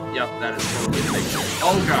 Yep, that is totally the big ship.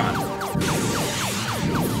 Oh god!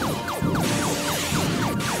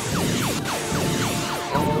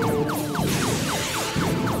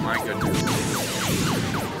 Oh my goodness.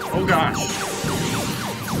 Oh gosh!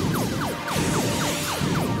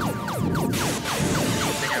 I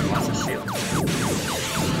think I have lots of shields.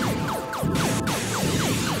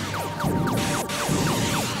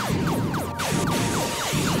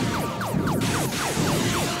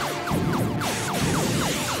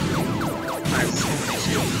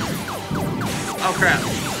 Oh crap!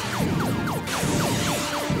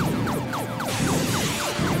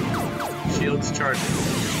 Shields charging.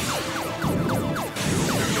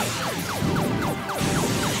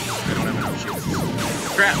 I don't have enough shields.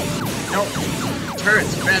 Crap! No!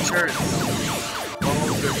 Turrets! Bad turrets!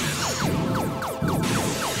 Oh goodness.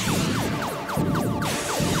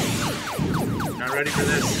 Not ready for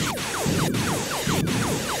this.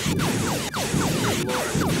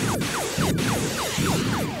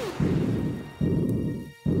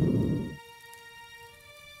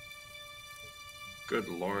 Good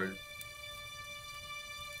lord.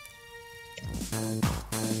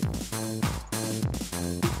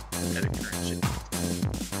 Good lord.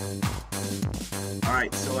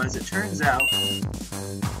 Alright, so as it turns out,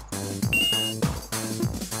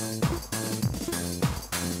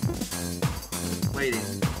 waiting.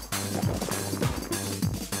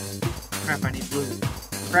 Crap, I need blue.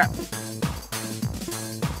 Crap!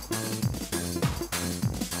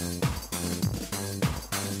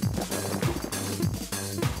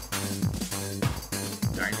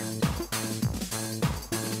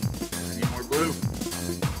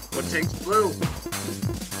 What takes blue?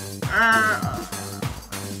 Ah!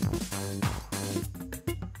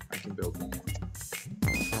 I can build one more.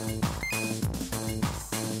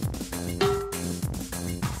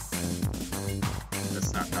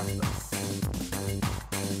 That's not enough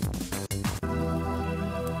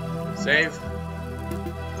though. Save.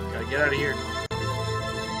 Gotta get out of here.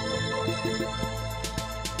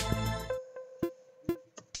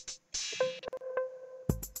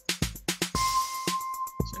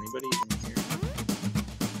 Anybody in here?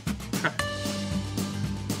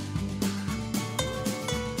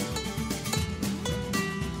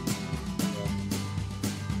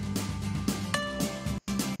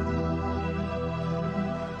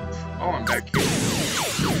 Oh, I'm back here.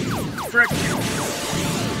 Frick!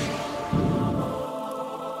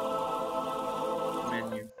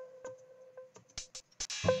 Menu.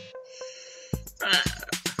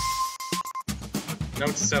 Note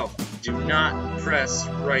to self. Do not press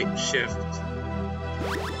right shift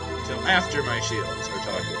until after my shields are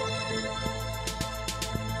toggled.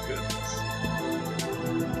 Goodness.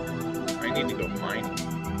 I need to go mining.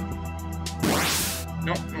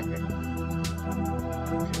 No. Okay.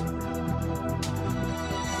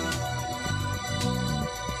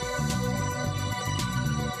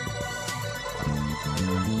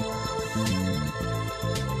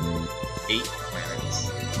 8 planets.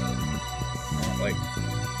 Like.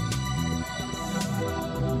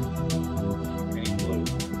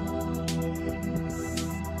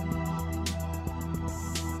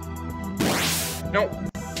 No.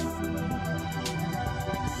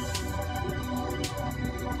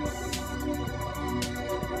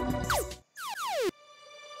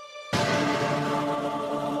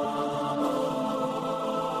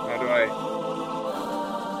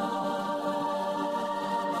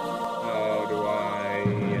 How do I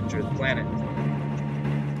enter the planet?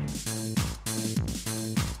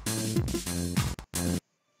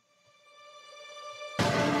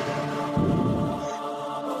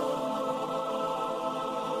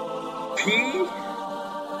 P?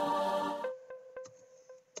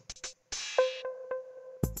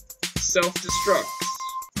 Self-destruct.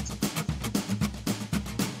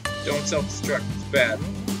 Don't self-destruct, it's bad.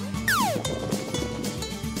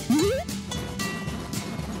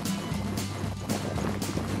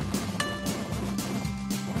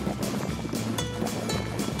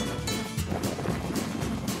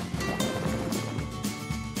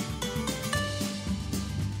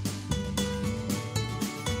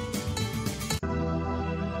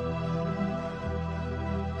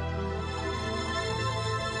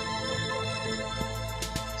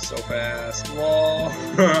 So fast. Wall.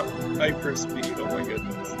 Hyper speed. Oh my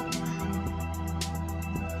goodness.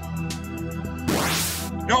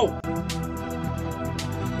 No!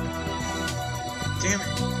 Damn it.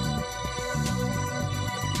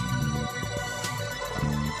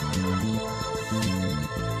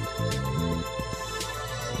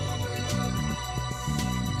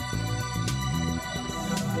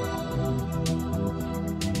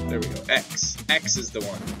 There we go. X. X is the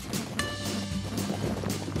one.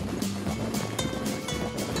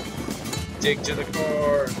 Dig to the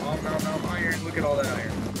core. Oh no, no, iron. Look at all that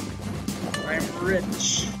iron. I'm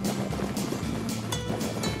rich.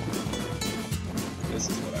 This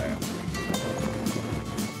is what I have.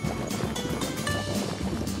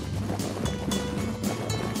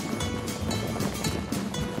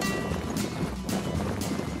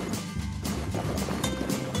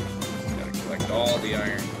 Gotta collect all the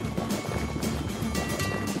iron.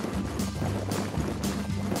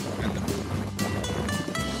 And the food.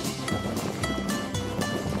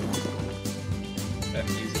 That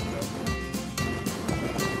music though.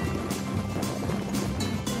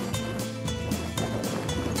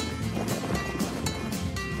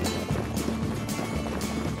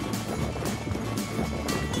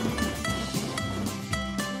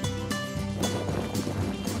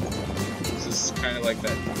 Kind of like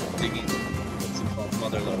that digging, what's it called,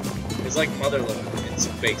 Motherlode. It's like Motherlode in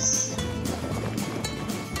space.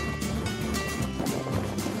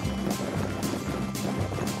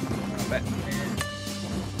 Batman.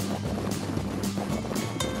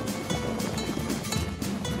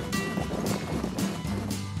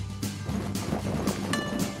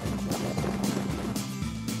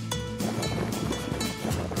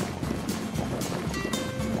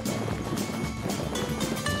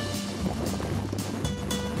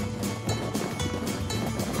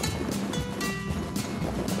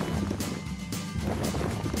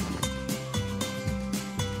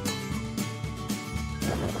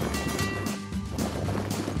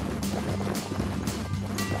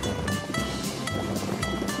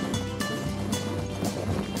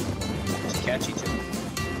 Catchy too.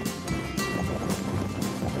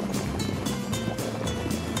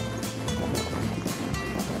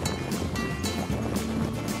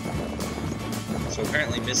 So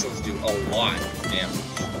apparently missiles do a lot of damage.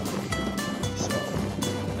 So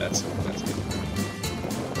that's good.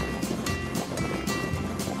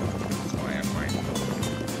 That's why I'm mining.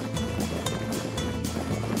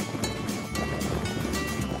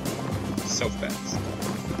 So fast.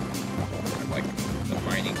 I'm like the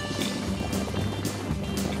mining king.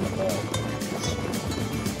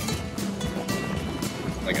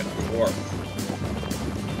 Like a dwarf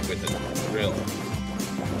with a drill,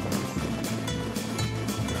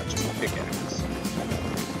 not just a pickaxe.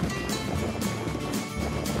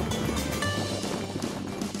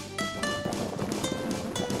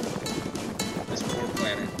 This poor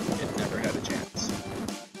planet, it never had a chance.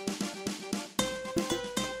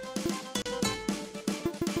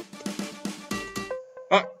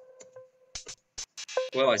 Ah!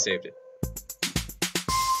 Well, I saved it.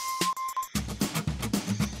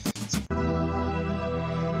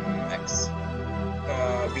 X.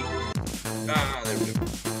 B. Ah, there we go.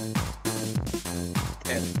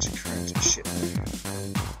 And current shit.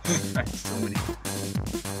 I have so many.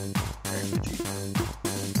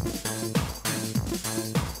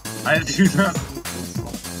 I have 2,000.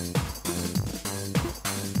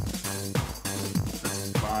 That's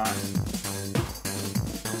fine.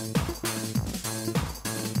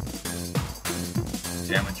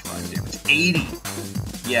 Damage 5, damage 80.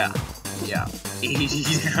 Yeah, 80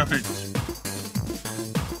 damage.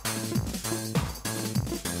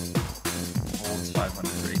 Holds 500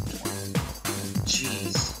 for 820.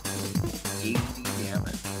 Jeez, 80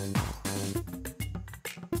 damage.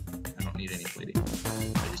 I don't need any plating. I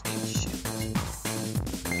just need shield.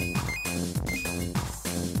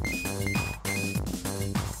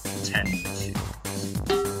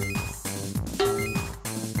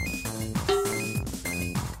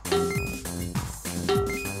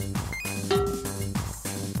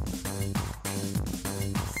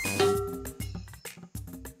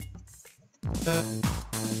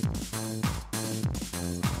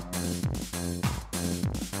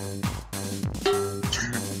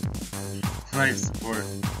 Life support.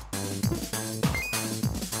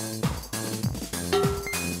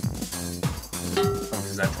 Oh,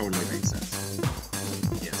 because that totally makes sense.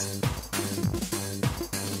 Yes.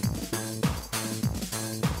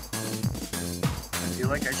 I feel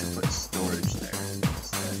like I should put storage there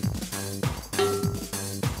instead.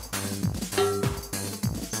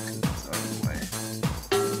 It's out of the way.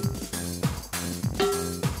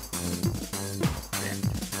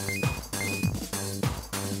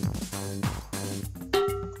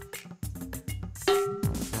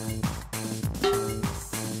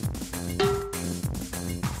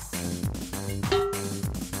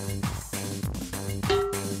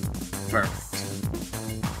 Perfect.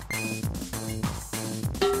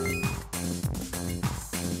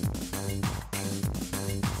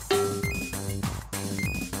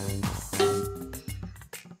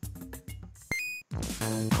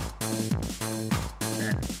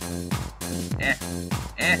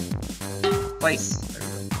 Place. There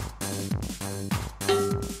we go.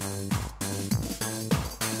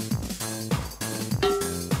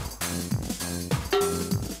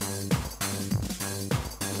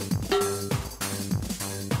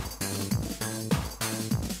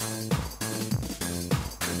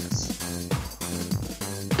 Goodness.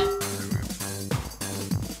 There we go.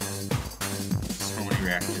 So many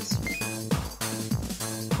reactors.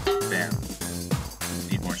 Bam.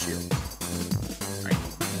 Need more shields. I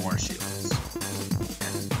need more shields.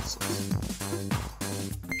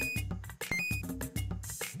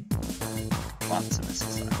 Lots of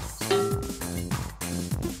missile silos.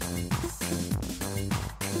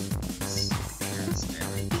 Let's see,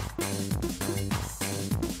 damage.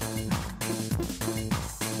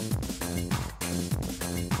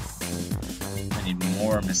 I need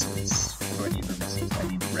more missiles. What do I need for missiles? I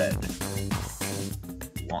need red.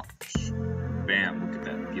 Launch. Bam, look at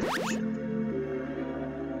that beautiful ship.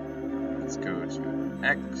 Let's go to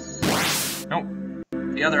X. Nope.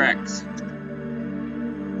 The other X.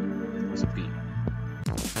 Was it B?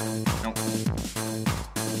 Nope.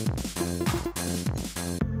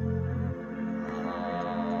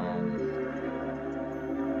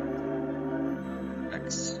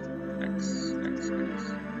 X. I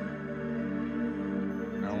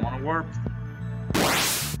don't want to warp.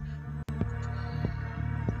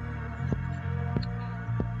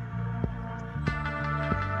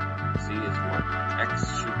 Z is warp. X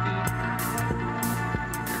should be.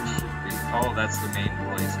 Oh, that's the main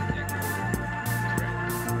place. I can't go there. That's right.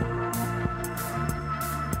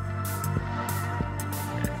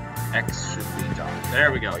 Okay. X should be done. There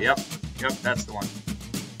we go. Yep, that's the one.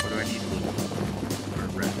 What do I need? Blue or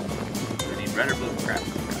red? Do I need red or blue? Crap.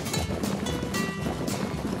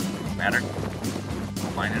 Doesn't matter.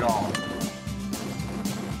 I'll mine it all.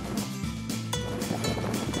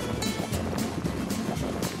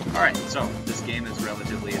 Alright, so this game is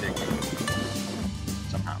relatively addictive.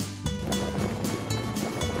 Somehow.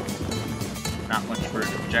 Not much for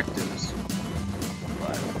objectives,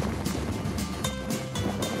 but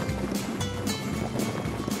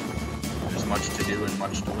there's much to do and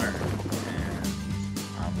much to learn, and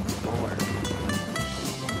I'm still learning.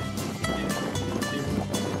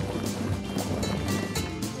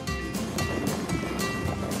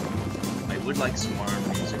 I would like some more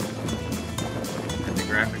music, and the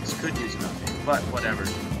graphics could use an update, but whatever.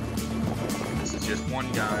 This is just one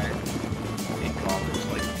guy in college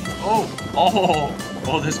like me.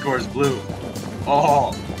 Oh, this score is blue.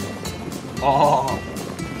 Oh,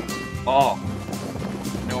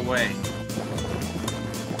 no way.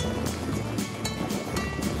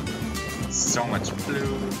 So much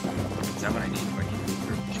blue. Is that what I need? Do I need blue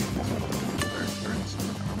for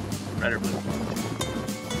red or blue?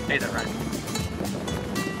 Hey, that rhymed.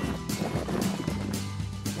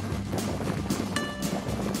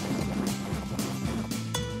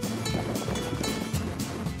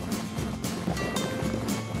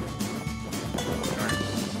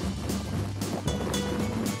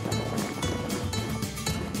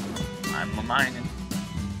 I'm mining.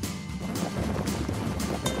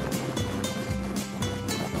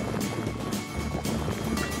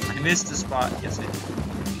 I missed a spot. Yes, I did.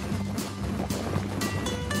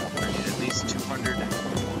 I need at least 200 and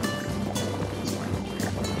 400. That's my goal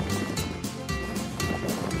here.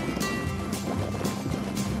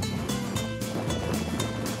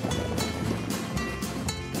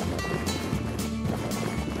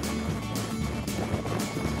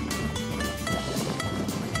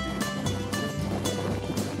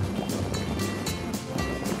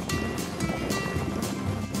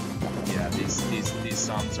 These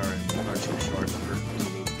songs are too short for to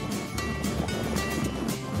loop.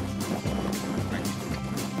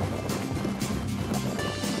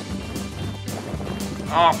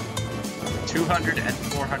 Oh, 200 and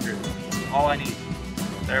 400. That's all I need.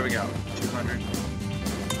 There we go. 200.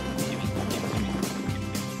 Gimme.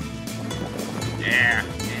 Yeah.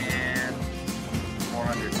 And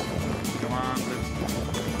 400. Come on, Luke.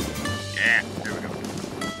 Yeah. There we go.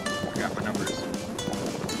 Forgot my numbers.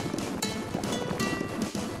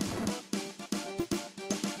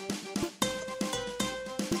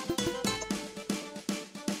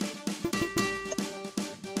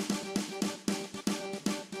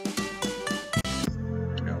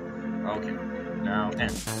 Okay, now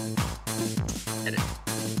end. Edit.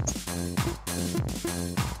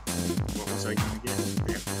 What was I gonna get?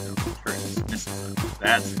 Yeah, no, Missile.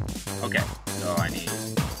 That's it. Okay, so I need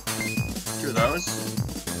 2 of those.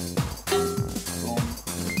 Boom.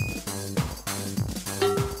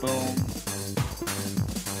 Boom.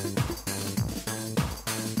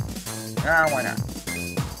 Ah, why not?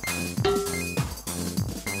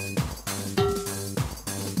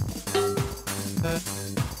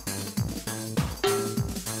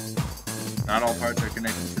 Not all parts are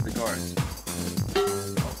connected to the guards.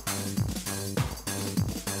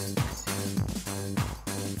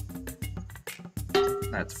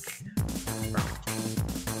 That's okay. Perfect.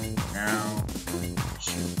 Now,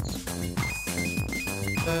 shields.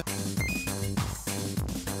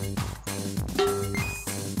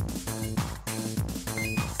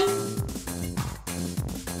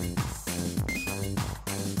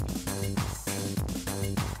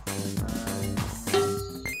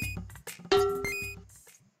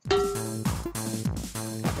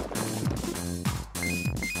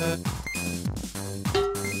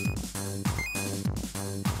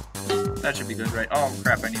 That should be good, right? Oh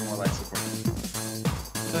crap, I need more life support.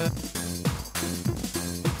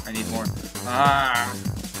 I need more. Ah!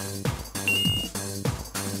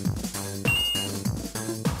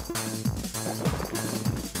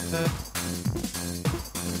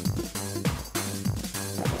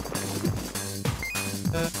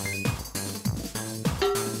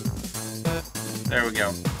 There we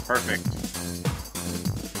go. Perfect.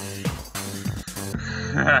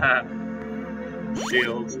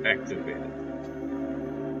 Shields activated.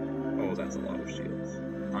 Oh, that's a lot of shields.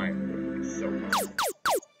 I'm going to be so much.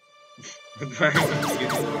 I want to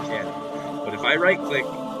use the mechanic. But if I right click,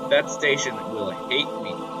 that station will hate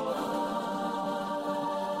me.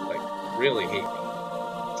 Like, really hate me.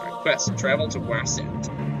 Alright, quest. Travel to Wasant.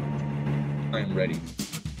 I'm ready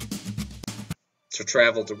to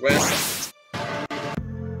travel to Wasant.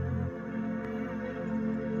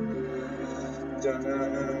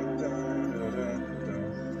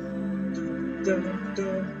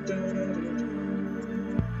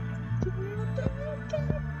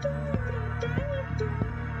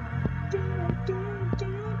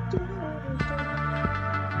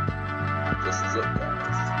 This is it,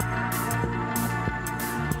 guys.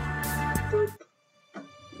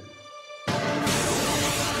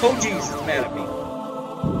 Oh jeez, it's mad at me.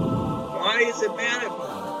 Why is it mad at me?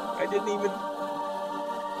 I didn't even...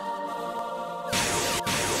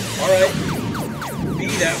 Alright. Be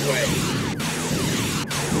that way.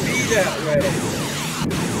 Be that way.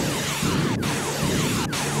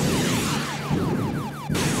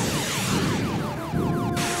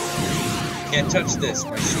 Can't touch this,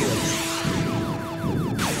 my shields.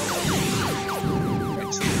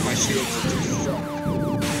 My shields are too strong.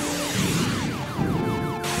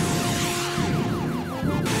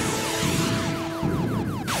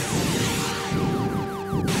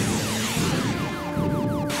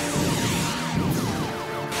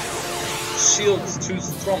 Shield's too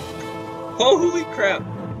strong. Holy crap!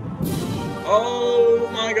 Oh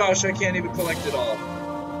my gosh, I can't even collect it all.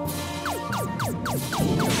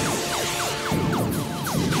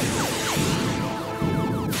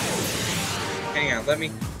 Hang on,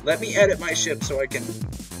 let me edit my ship so I can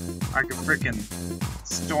frickin'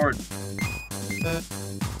 store.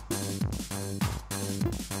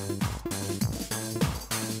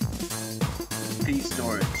 P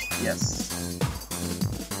storage, yes.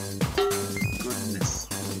 Goodness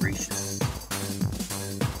gracious.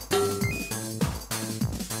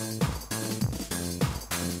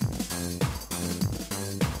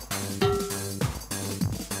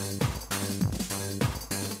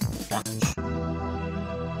 Watch.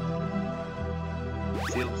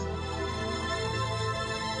 Shields.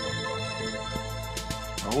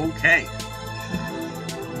 Okay.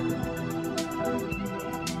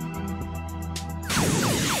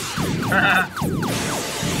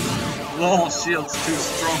 Lol, shield's too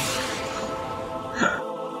strong.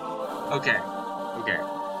 Okay.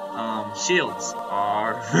 Shields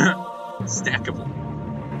are stackable.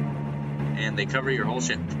 And they cover your whole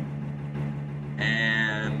ship.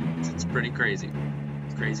 And it's pretty crazy.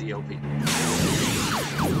 It's crazy OP.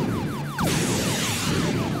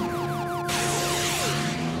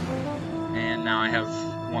 And now I have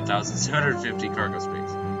 1,750 cargo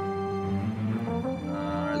space.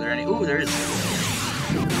 Are there any? Ooh, there is.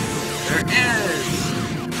 There is!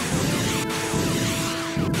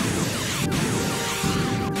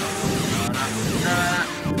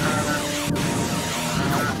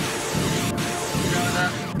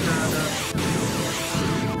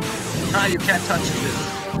 Ah, you can't touch this.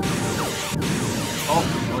 Oh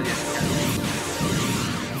yes you can.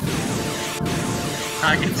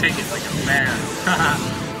 I can take it like a man.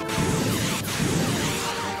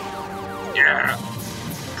 Yeah!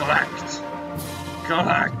 Collect!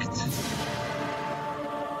 Collect!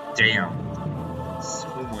 Damn. So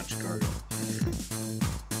much garbage.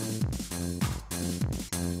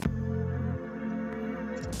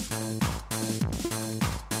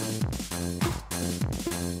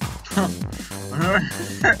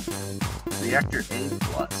 Reactor A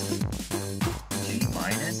plus. G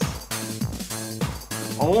minus?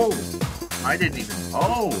 Oh! I didn't even.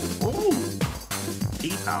 Oh! Oh!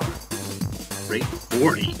 P power. Rate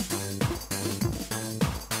 40.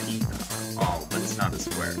 P power. Oh, but it's not a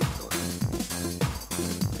square. So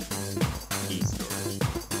E storage.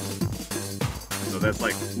 So that's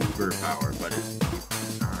like uber power, but it's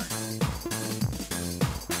not.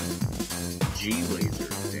 G laser.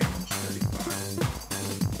 Damage 35.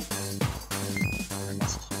 I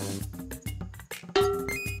must.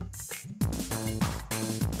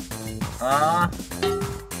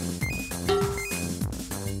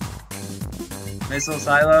 Missile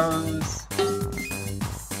silos.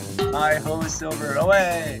 Hi ho, silver,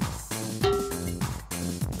 away.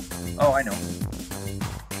 Oh, I know.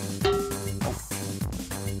 Oh.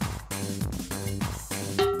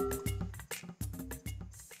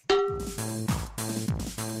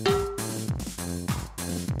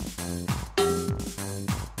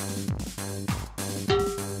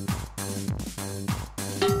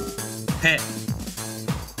 Heh.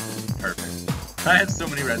 Perfect. I have so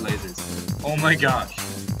many red lasers. Oh my gosh.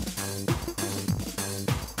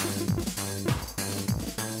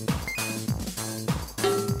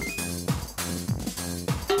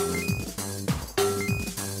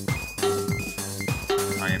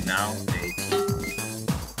 I am now a king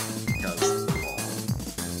because of the ball.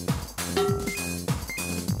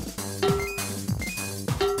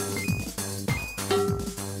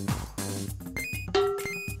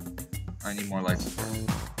 I need more life support.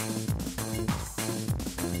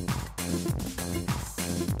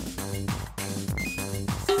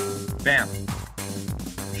 Bam!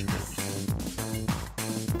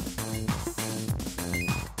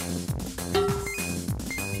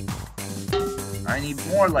 I need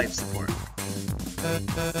more life support.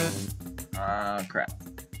 Crap.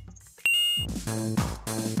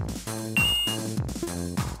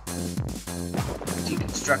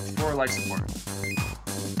 Deconstruct 4 life support.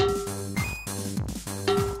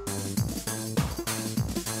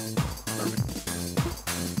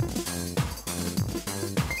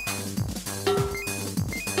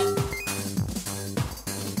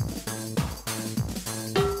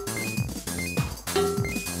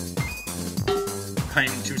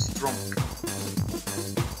 I'm too strong.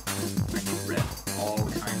 I need red. All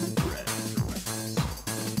kinds of red for weapons.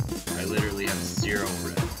 I literally have 0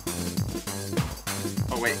 red.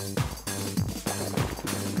 Oh wait.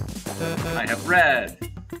 I have red.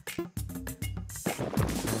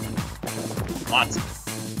 Lots of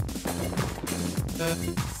it.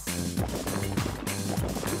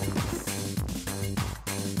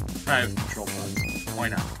 I have control pods. Why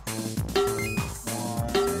not?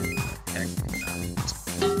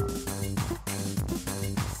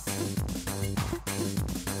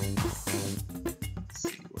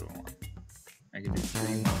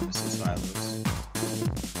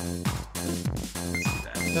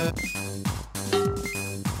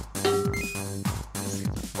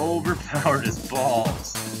 Overpowered as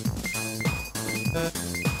balls.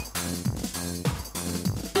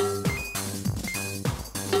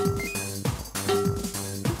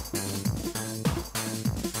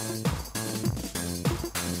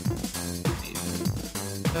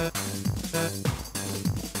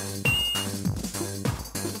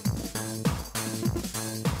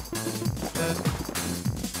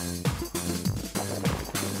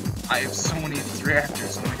 I have so many of these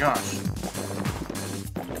reactors, oh my gosh.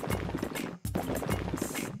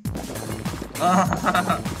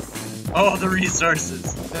 Oh, the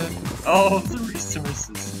resources. Oh, the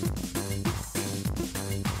resources.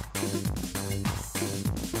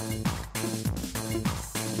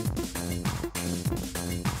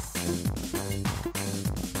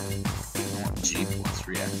 I want G plus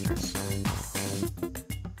reactors.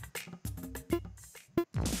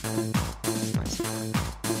 Nice.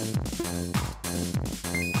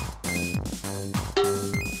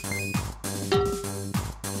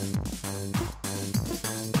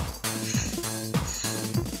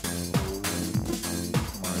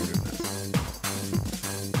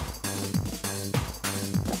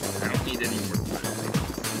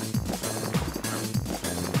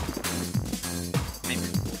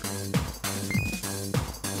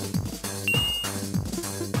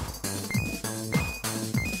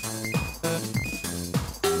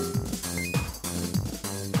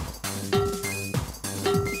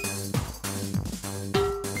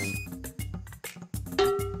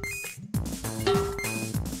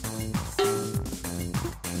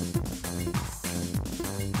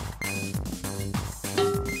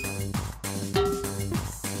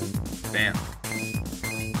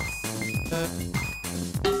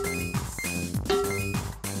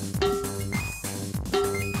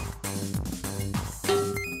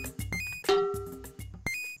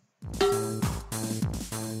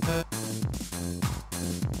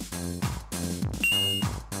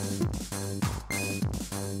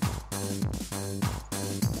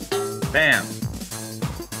 Bam!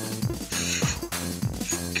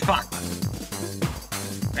 Come on!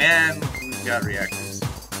 And we've got reactors.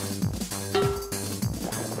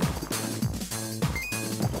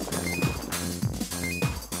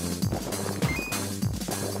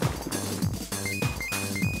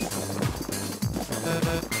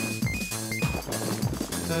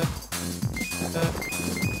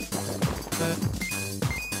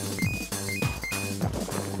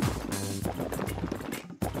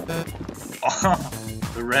 Oh,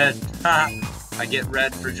 the red. Ha! I get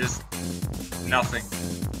red for just nothing.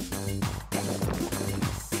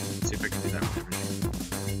 Let's see if I can do that with everything.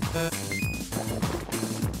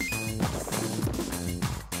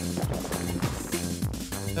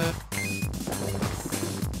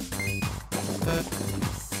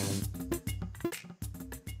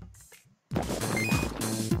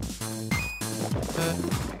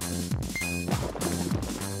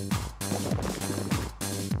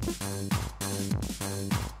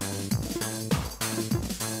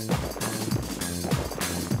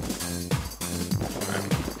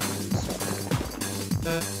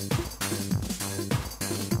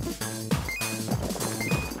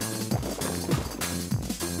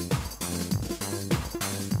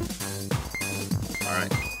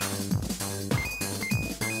 Alright.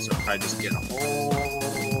 So if I just get a whole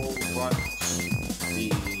bunch of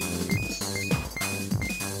these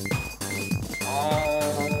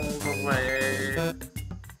all the way,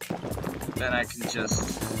 then I can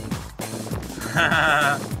just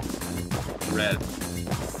red.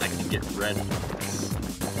 I can get red from this.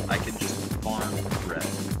 I can just farm red.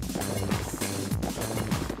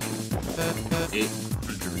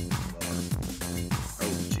 800 more.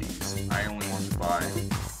 Oh jeez. I only want to buy.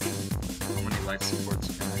 How many life supports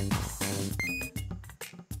can I?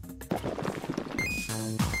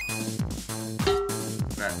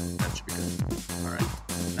 That should be good. Alright.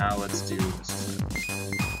 Now let's do this.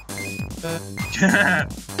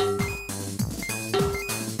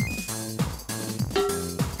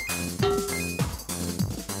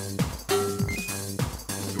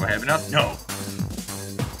 Do I have enough? No.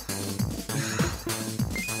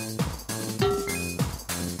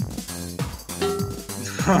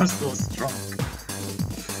 I'm so strong.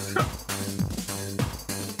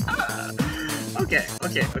 Okay,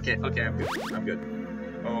 I'm good.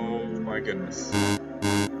 Oh my goodness.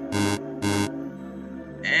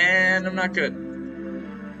 And I'm not good.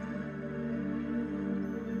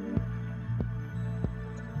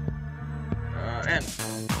 And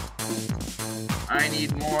I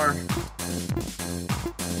need more.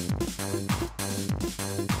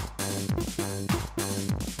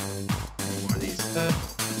 More of these.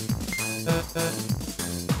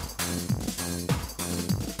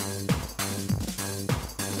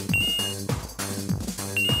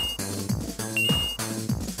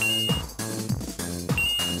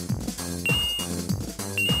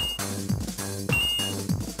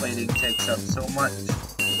 Plating takes up so much.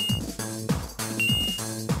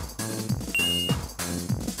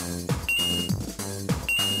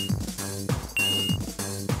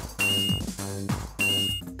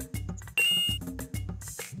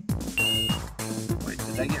 Wait,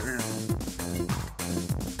 did I get rid of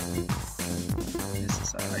this?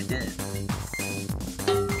 Is I did.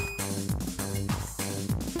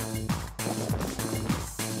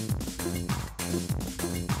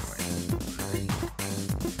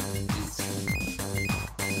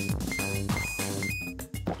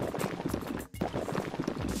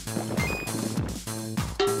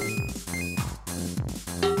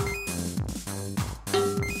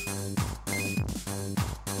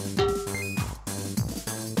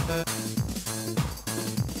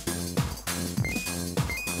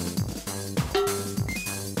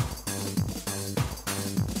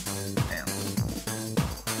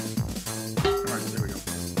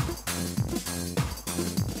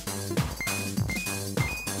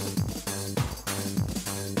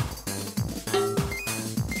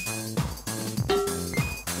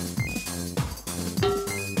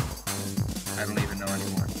 I don't even know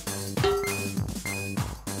anymore.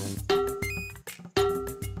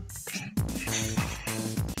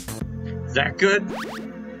 Is that good?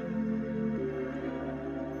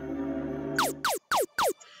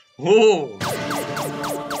 Whoa!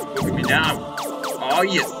 Look at me now. Oh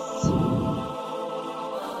yes.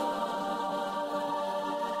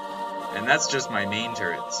 And That's just my main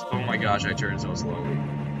turrets. Oh my gosh, I turn so slowly.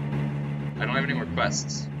 I don't have any more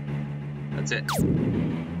quests. That's it.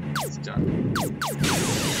 It's done.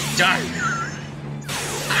 Done!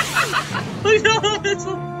 Look at all this!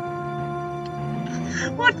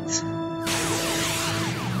 What?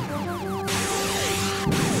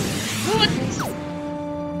 What?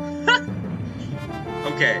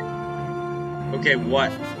 Okay. Okay,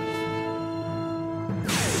 what?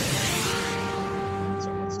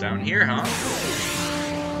 Someone's down here, huh?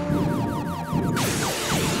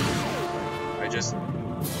 I just...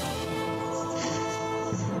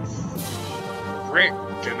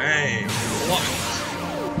 Frickin' A. What?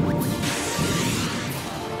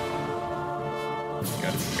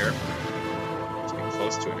 Gotta be careful. Let's get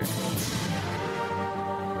close to it.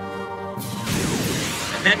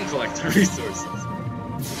 And then collect the resources.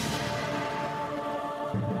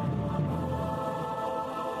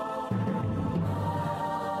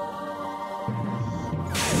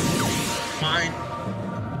 Mine.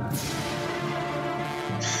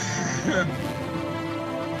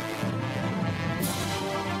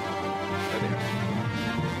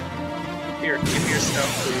 Here, give me your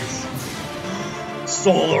stuff, please.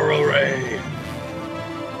 Solar array!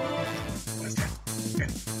 What is that?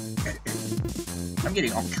 I'm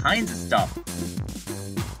getting all kinds of stuff.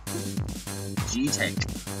 G-Tank.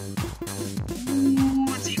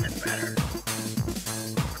 Ooh, it's even better.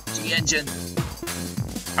 G-Engine.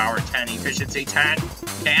 Power 10, efficiency 10.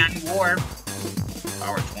 Can warp.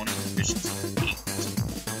 Power 20, efficiency 8.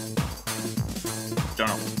 Don't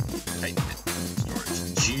know. Type it. Storage.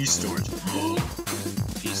 G storage.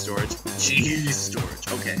 G storage. G storage.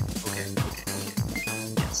 Okay.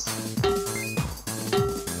 Yes.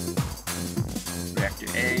 Reactor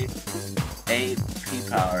A. A P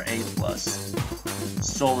power. A plus.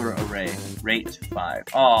 Solar array. Rate 5.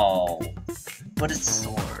 Oh. What is the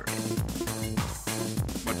solar array?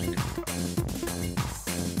 What do you think about it?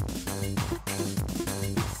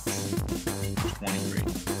 20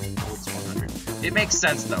 rate. Holds 100. It makes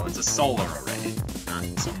sense though. It's a solar array. Not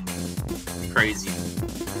some crazy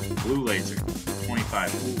blue laser.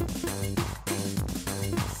 25.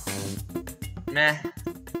 Ooh. Meh.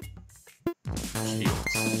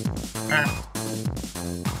 Shields.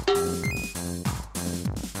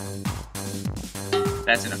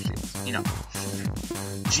 That's enough shields. Enough.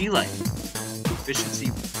 G-Light. Efficiency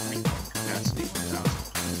 0.1. Capacity 1000.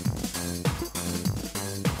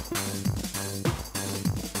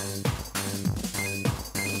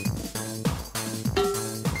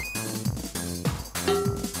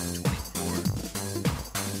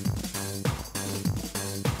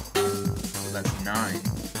 That's 9.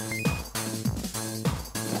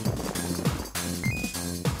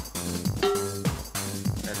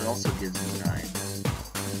 That also gives me 9.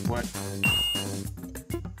 What?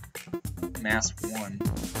 Mass 1.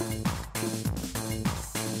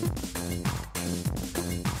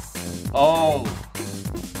 Oh!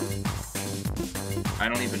 I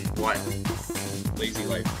don't even... What? Lazy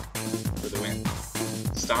life for the win.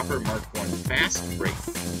 Stopper Mark 1. Fast break.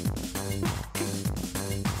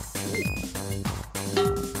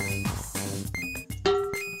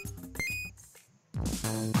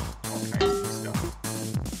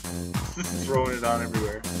 Throwing it on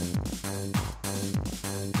everywhere.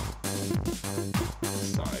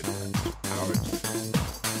 Side power.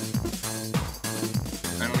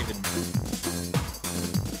 I don't even.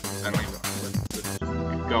 Let's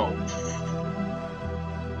go.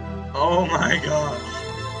 Oh my gosh.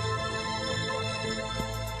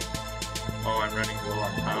 Oh, I'm running low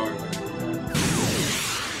on power.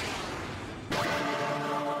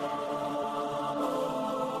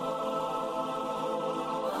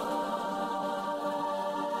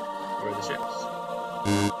 Where are the ships?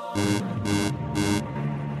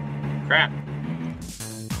 Crap.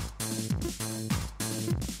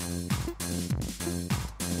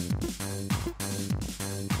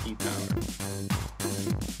 E-power.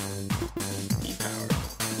 E-power.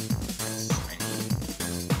 Yes,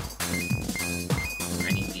 I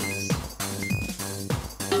need these.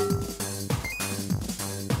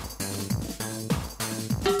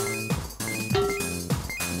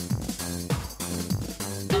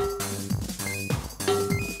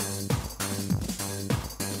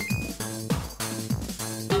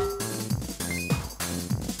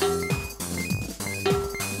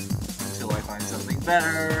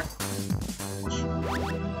 Better.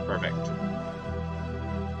 Perfect.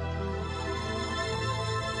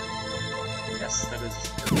 Yes, that is.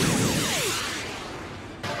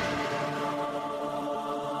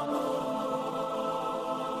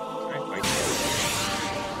 Can I fight that?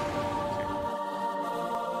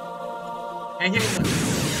 Okay. Hey,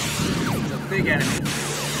 big enemy.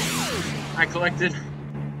 I collected.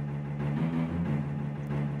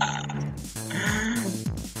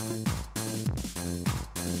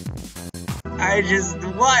 I just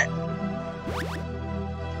what?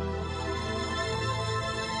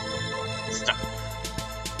 Stop.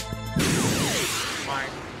 Fine.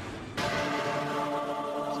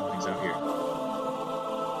 Something's out here.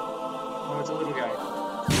 Oh, it's a little guy.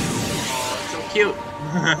 Oh, it's so cute.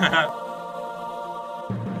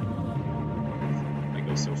 I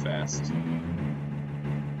go so fast.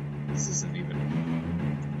 This isn't even.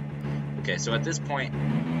 Okay, so at this point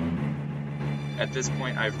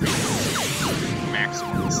I've reached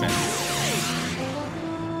maximum ascension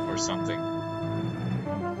or something.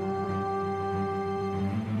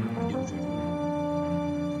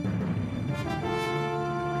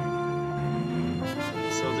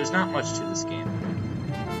 So there's not much to this game.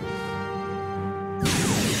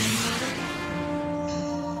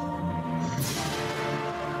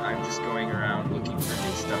 I'm just going around looking for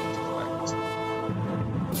new stuff to collect.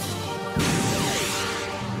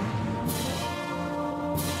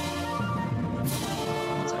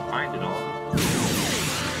 Once I find it all,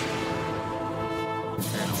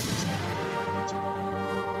 then I'll just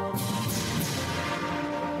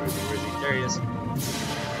where's he? There he is.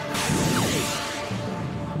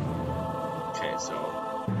 Okay, so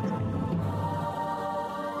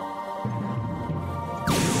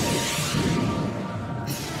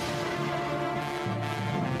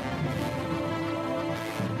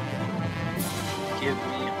give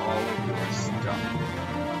me all of your stuff.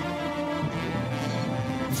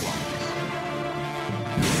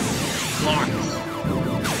 Blocks.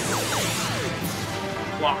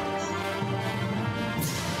 Blocks.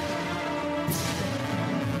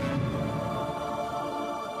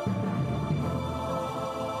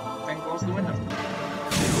 Then close the window.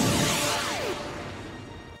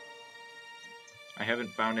 I haven't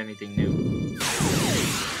found anything new.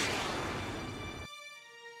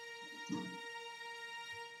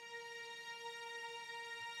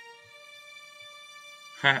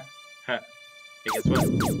 Ha ha. Hey, guess what?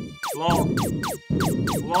 LOL.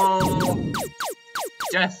 LOL.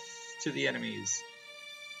 Death to the enemies.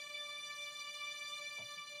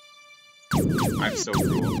 I'm so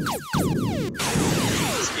cool.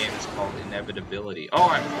 This game is called Inevitability. Oh,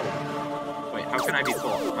 I'm full. Wait, how can I be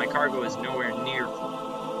full? My cargo is nowhere near full.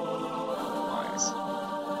 Lies.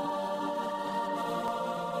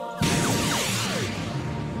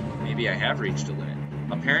 Maybe I have reached a limit.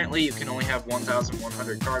 Apparently, you can only have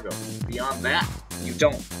 1,100 cargo. Beyond that, you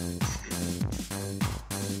don't.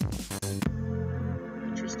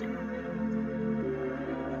 Interesting.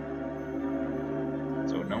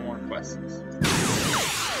 So, no more quests.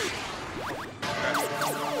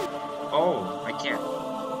 Oh, I can't.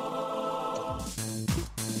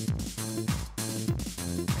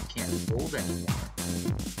 I can't hold anymore.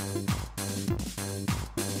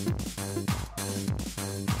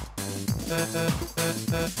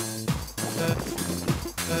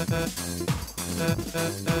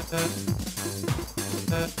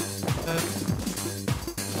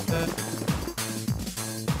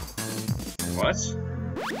 What?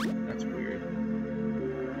 That's weird.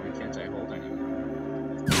 Why can't I hold anymore?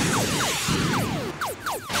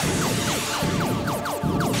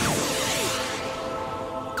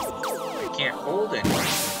 I can't hold anymore.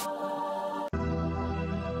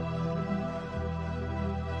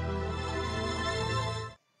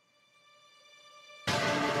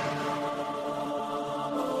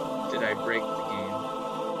 Did I break the game?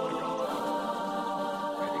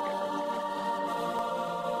 I think I broke the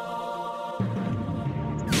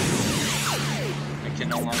game. I can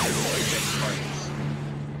no longer avoid dead parts.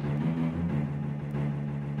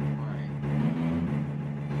 Why?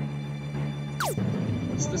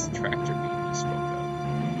 What's this tractor beam you spoke of?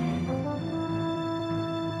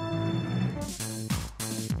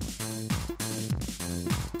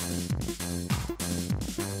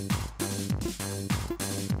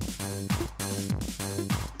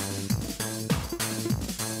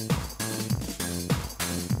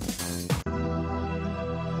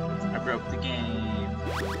 Broke the game.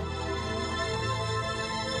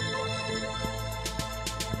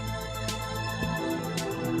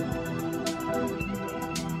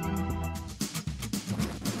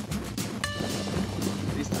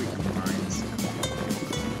 These three combines.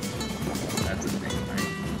 That's a thing, right?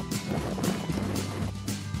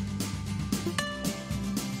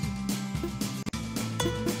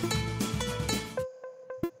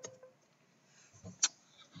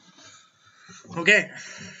 Okay.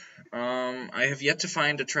 I have yet to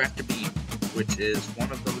find a tractor beam, which is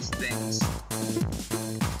one of those things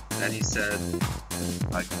that he said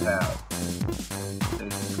I could have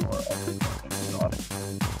station core, ultra and exotic.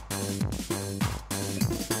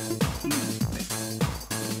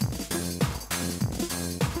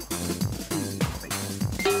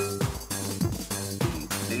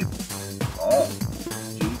 Oh,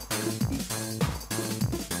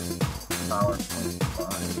 power 0.5.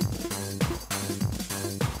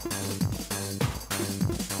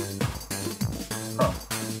 Huh.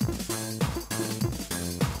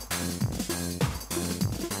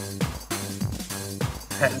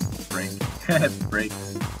 That's break. That breaks.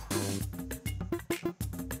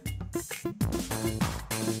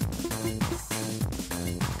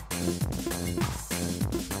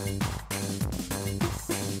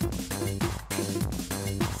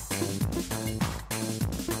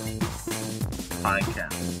 I can.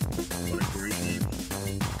 What a great name.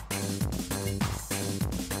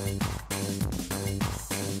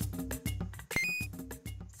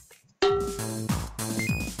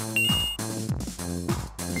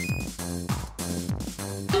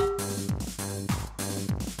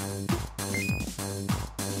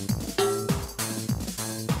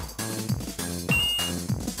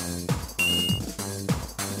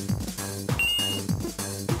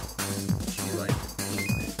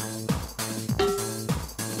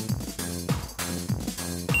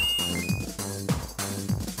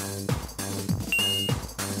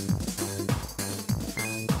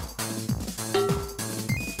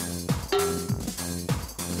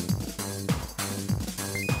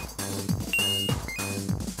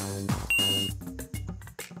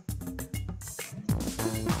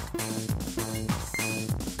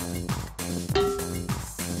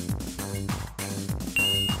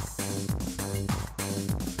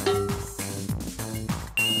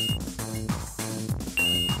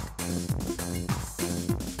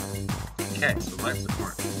 Okay, so life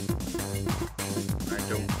support. I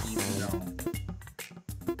don't even know.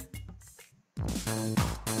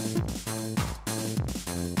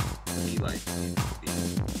 E-light seems to be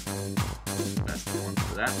the best one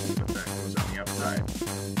for that, but that goes on the upside.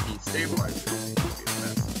 E-stabilizer seems to be the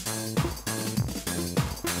best.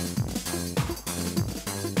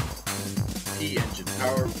 P-engine,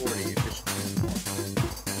 power 40, efficiency 4.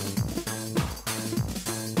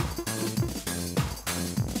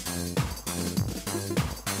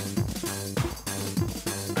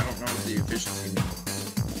 Efficiency means.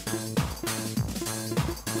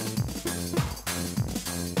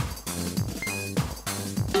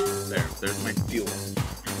 There's my fuel.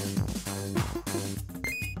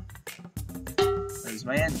 There's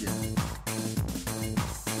my engine.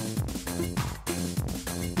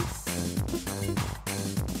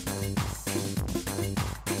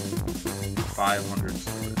 $500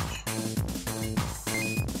 storage.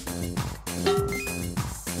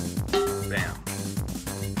 Bam.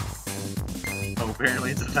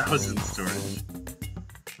 Apparently it's 1,000 storage.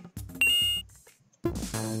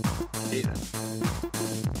 Okay then.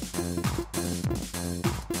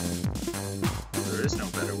 There is no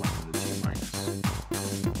better one than the T-.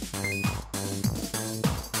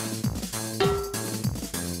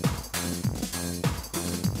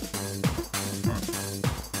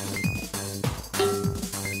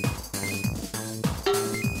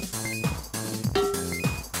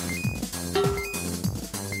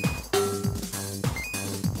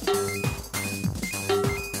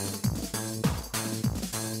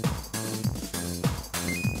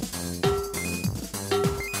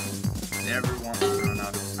 Never want to run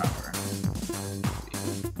out of power.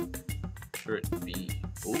 Or it be.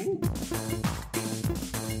 Ooh.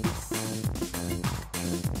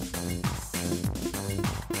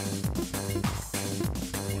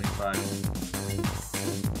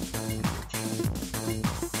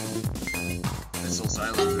 Missile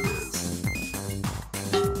silence it is.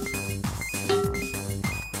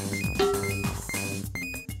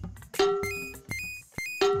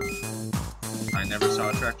 I never saw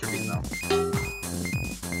a tractor beam though.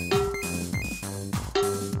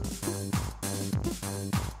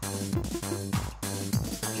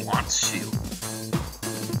 Launch shield.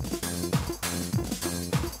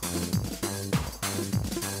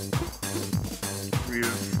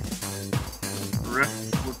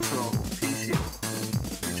 Reflector P-shield.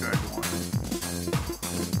 Recharge 1.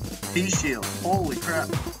 P-shield. Holy crap.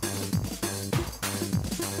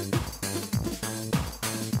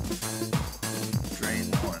 Drain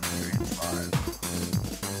 1, drain 5.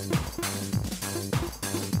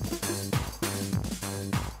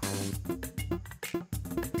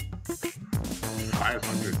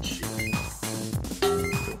 $500 shield.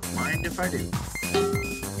 Don't mind if I do.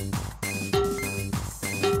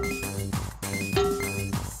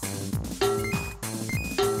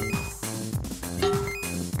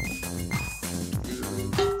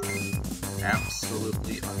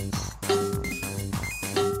 Absolutely us.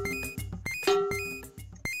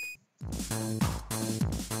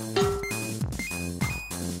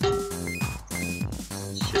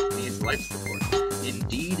 Ship needs life support.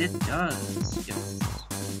 Indeed it does. Yes.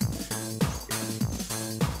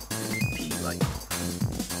 P-life.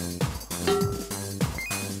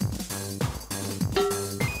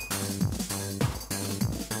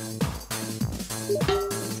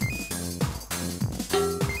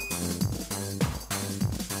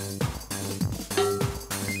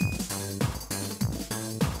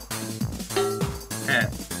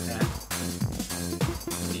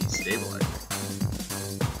 Stabilizer.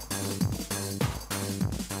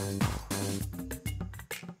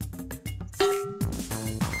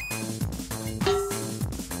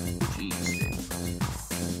 G stabilizer.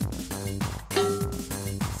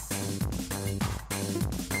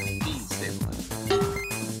 D stabilizer.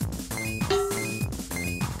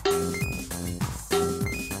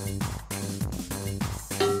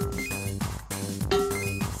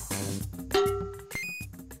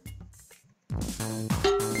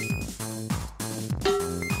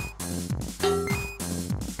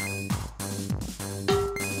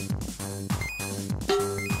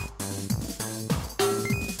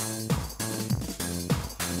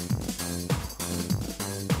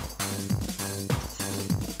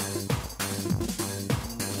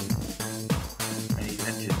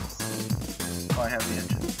 I have the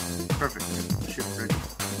engine. Perfect. Ship ready.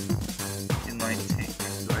 Inline tank.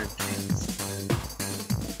 Do I have tanks?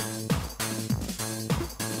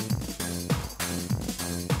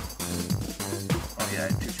 Oh yeah, I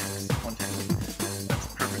have 2 tanks. 1 tank. That's a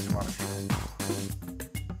perfect amount of fuel.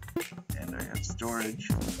 And I have storage.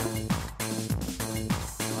 Do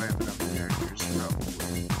I have enough reactors?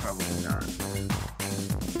 Probably. Probably not.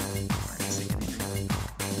 I didn't see anything.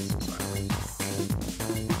 So silent.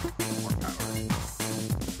 More power.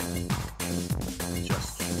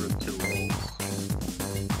 Just rotillos.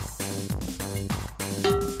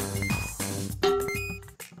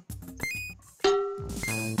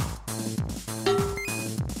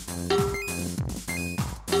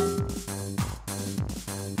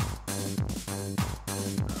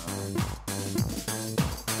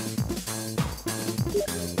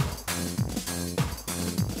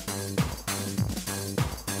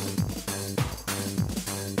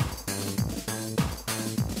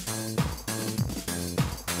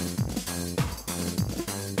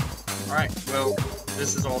 Alright, well,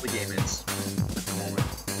 this is all the game is at the moment.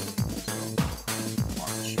 So,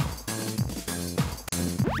 watch.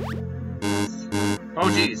 Oh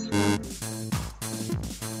geez!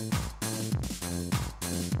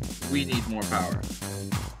 We need more power.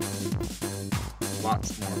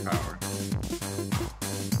 Lots more power.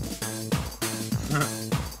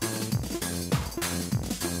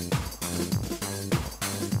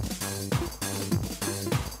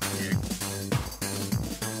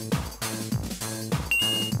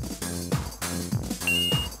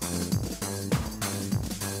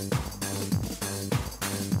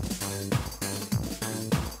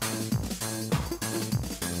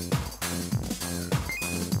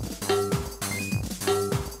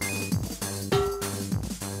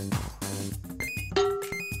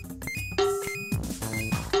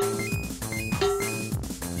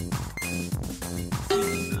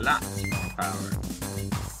 Lots more power.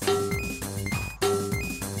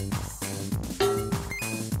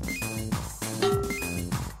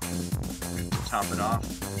 To top it off.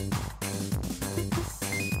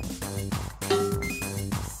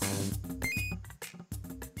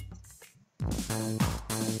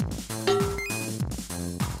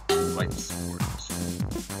 Life support.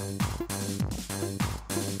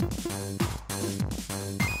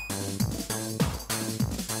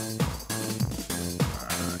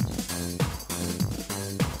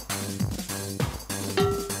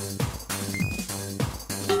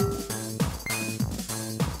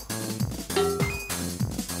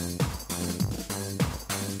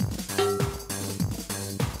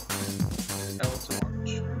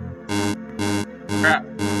 Crap.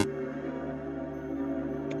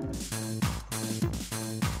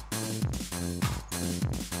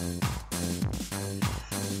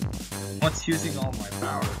 What's using all my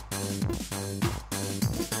power?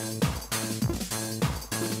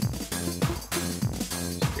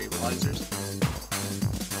 Stabilizers.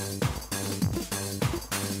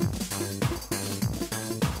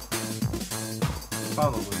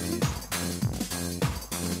 Probably these.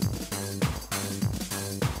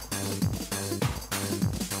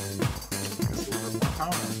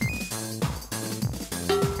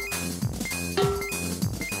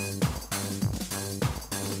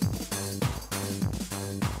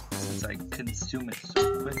 Since I consume it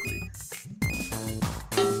so quickly.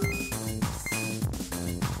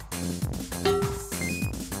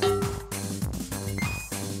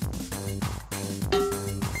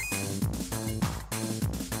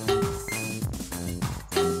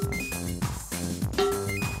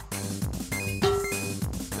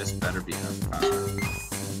 This better be enough power.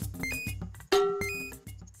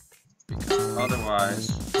 Because otherwise,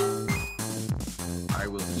 I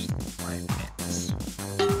will eat my pants.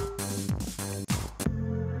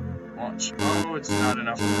 Watch. Oh, it's not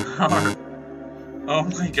enough power. Oh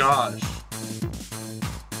my gosh.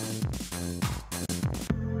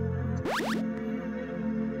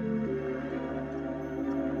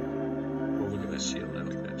 Oh, look at this shield. I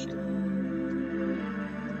like that shield.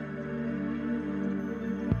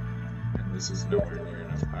 And this is nowhere near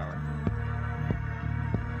enough power.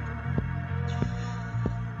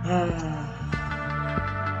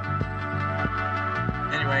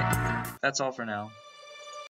 Anyway, that's all for now.